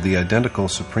know the identical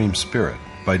Supreme Spirit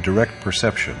by direct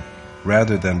perception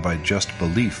rather than by just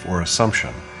belief or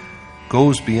assumption,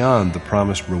 goes beyond the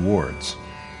promised rewards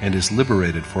and is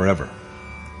liberated forever.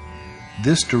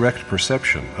 This direct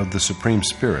perception of the Supreme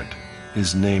Spirit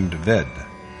is named Ved,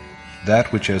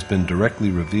 that which has been directly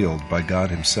revealed by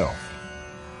God Himself.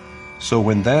 So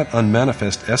when that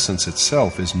unmanifest essence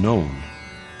itself is known,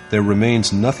 there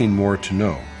remains nothing more to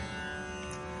know.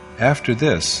 After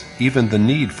this, even the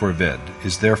need for Ved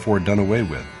is therefore done away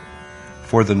with,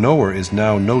 for the knower is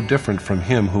now no different from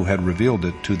him who had revealed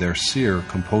it to their seer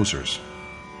composers.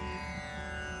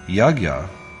 Yagya,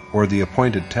 or the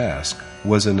appointed task,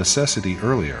 was a necessity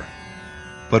earlier,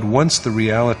 but once the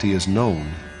reality is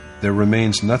known, there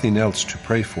remains nothing else to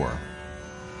pray for.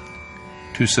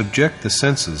 To subject the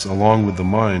senses along with the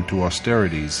mind to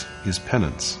austerities is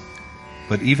penance,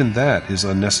 but even that is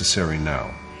unnecessary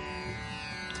now.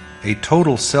 A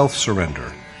total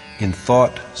self-surrender in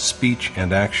thought, speech,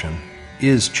 and action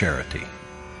is charity,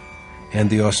 and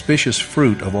the auspicious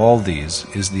fruit of all these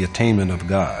is the attainment of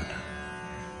God.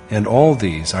 And all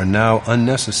these are now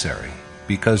unnecessary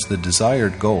because the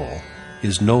desired goal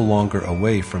is no longer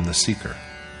away from the seeker.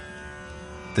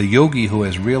 The yogi who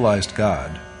has realized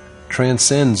God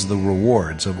transcends the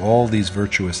rewards of all these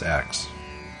virtuous acts,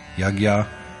 yagya,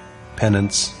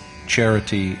 penance,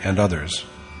 charity, and others,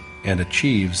 and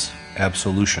achieves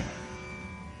absolution.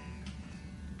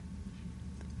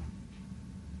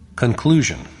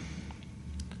 Conclusion.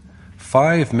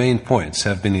 5 main points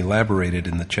have been elaborated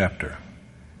in the chapter.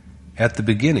 At the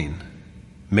beginning,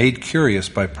 made curious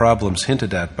by problems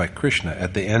hinted at by Krishna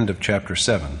at the end of chapter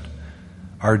 7,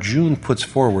 Arjun puts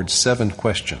forward 7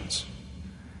 questions.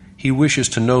 He wishes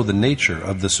to know the nature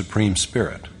of the Supreme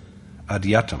Spirit,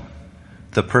 Adhyatam,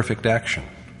 the perfect action,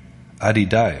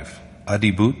 Adidaiv,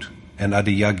 Adibhut, and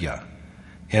Adiyagya,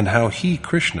 and how he,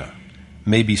 Krishna,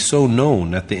 may be so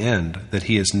known at the end that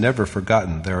he is never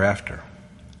forgotten thereafter.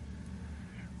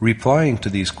 Replying to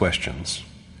these questions,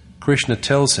 Krishna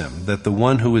tells him that the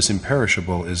one who is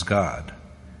imperishable is God.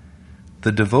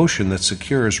 The devotion that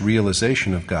secures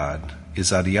realization of God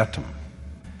is Adhyatam.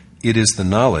 It is the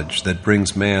knowledge that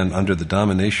brings man under the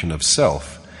domination of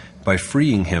self by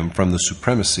freeing him from the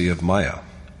supremacy of Maya.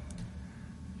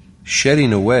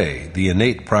 Shedding away the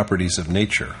innate properties of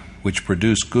nature which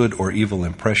produce good or evil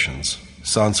impressions,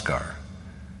 sanskar,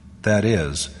 that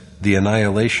is, the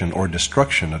annihilation or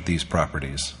destruction of these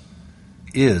properties,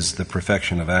 is the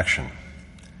perfection of action.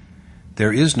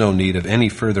 There is no need of any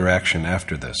further action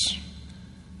after this.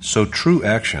 So true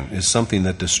action is something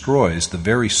that destroys the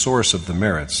very source of the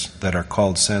merits that are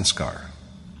called sanskar.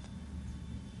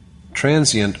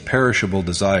 Transient, perishable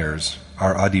desires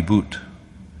are adibhut.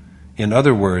 In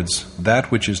other words,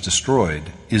 that which is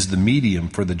destroyed is the medium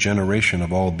for the generation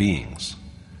of all beings.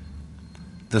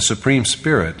 The Supreme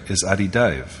Spirit is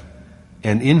Adidaiv,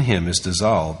 and in Him is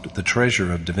dissolved the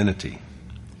treasure of divinity.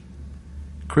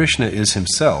 Krishna is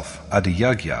Himself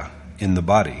Adiyagya in the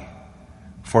body,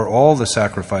 for all the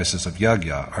sacrifices of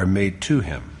yagya are made to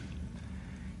Him.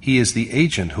 He is the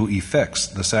agent who effects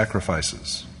the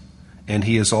sacrifices, and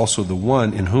He is also the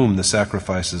one in whom the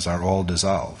sacrifices are all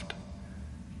dissolved.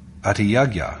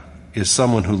 Adiyagya is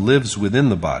someone who lives within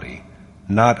the body,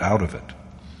 not out of it.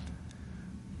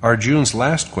 Arjun's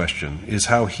last question is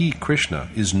how he, Krishna,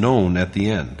 is known at the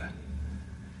end.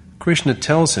 Krishna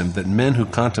tells him that men who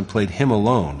contemplate Him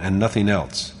alone and nothing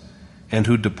else, and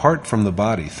who depart from the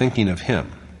body thinking of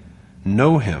Him,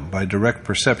 know Him by direct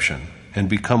perception and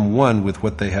become one with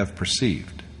what they have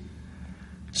perceived.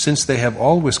 Since they have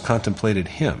always contemplated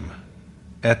Him,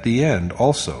 at the end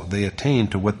also they attain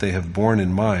to what they have borne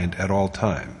in mind at all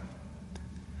time.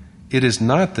 It is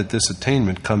not that this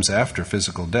attainment comes after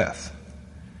physical death.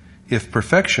 If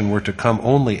perfection were to come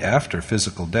only after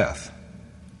physical death,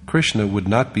 Krishna would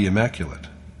not be immaculate.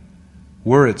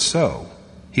 Were it so,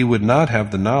 He would not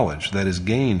have the knowledge that is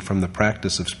gained from the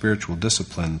practice of spiritual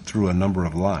discipline through a number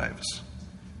of lives.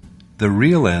 The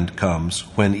real end comes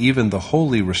when even the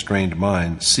wholly restrained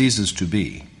mind ceases to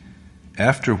be,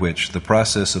 after which the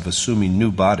process of assuming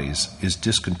new bodies is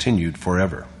discontinued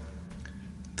forever.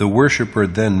 The worshipper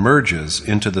then merges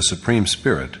into the Supreme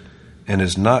Spirit and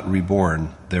is not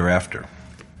reborn thereafter.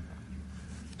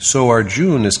 So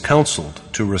Arjun is counseled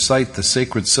to recite the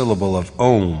sacred syllable of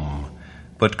Om,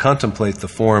 but contemplate the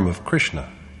form of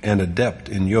Krishna, an adept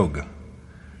in yoga,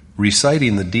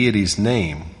 reciting the deity's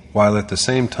name while at the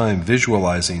same time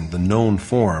visualizing the known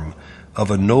form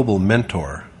of a noble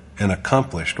mentor, an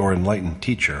accomplished or enlightened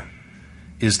teacher,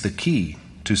 is the key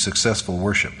to successful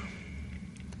worship.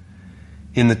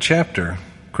 In the chapter,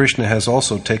 Krishna has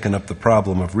also taken up the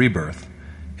problem of rebirth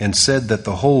and said that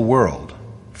the whole world,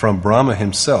 from Brahma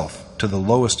himself to the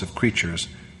lowest of creatures,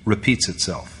 repeats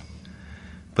itself.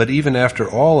 But even after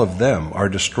all of them are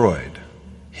destroyed,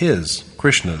 his,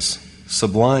 Krishna's,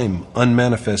 sublime,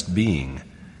 unmanifest being,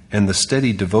 and the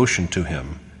steady devotion to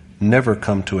him never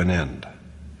come to an end.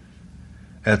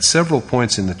 At several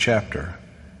points in the chapter,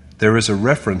 there is a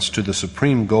reference to the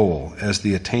supreme goal as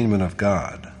the attainment of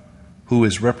God, who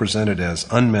is represented as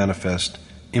unmanifest,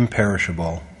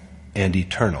 imperishable, and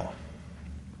eternal.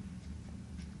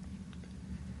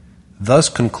 Thus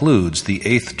concludes the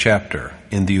 8th chapter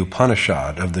in the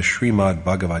Upanishad of the Shreemad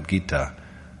Bhagwad Gita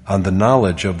on the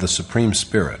knowledge of the Supreme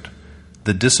Spirit,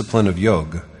 the discipline of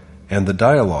yoga, and the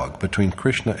dialogue between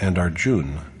Krishna and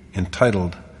Arjun,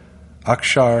 entitled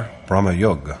Akshar Brahma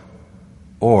Yoga,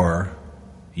 or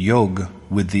Yoga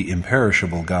with the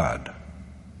Imperishable God.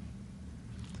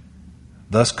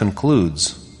 Thus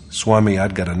concludes Swami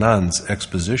Adgaranand's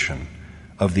exposition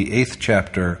of the 8th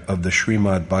chapter of the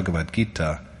Shreemad Bhagavad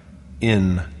Gita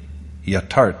in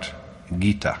Yatart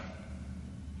Gita.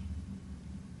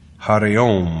 Hari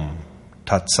Om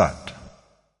Tat Sat.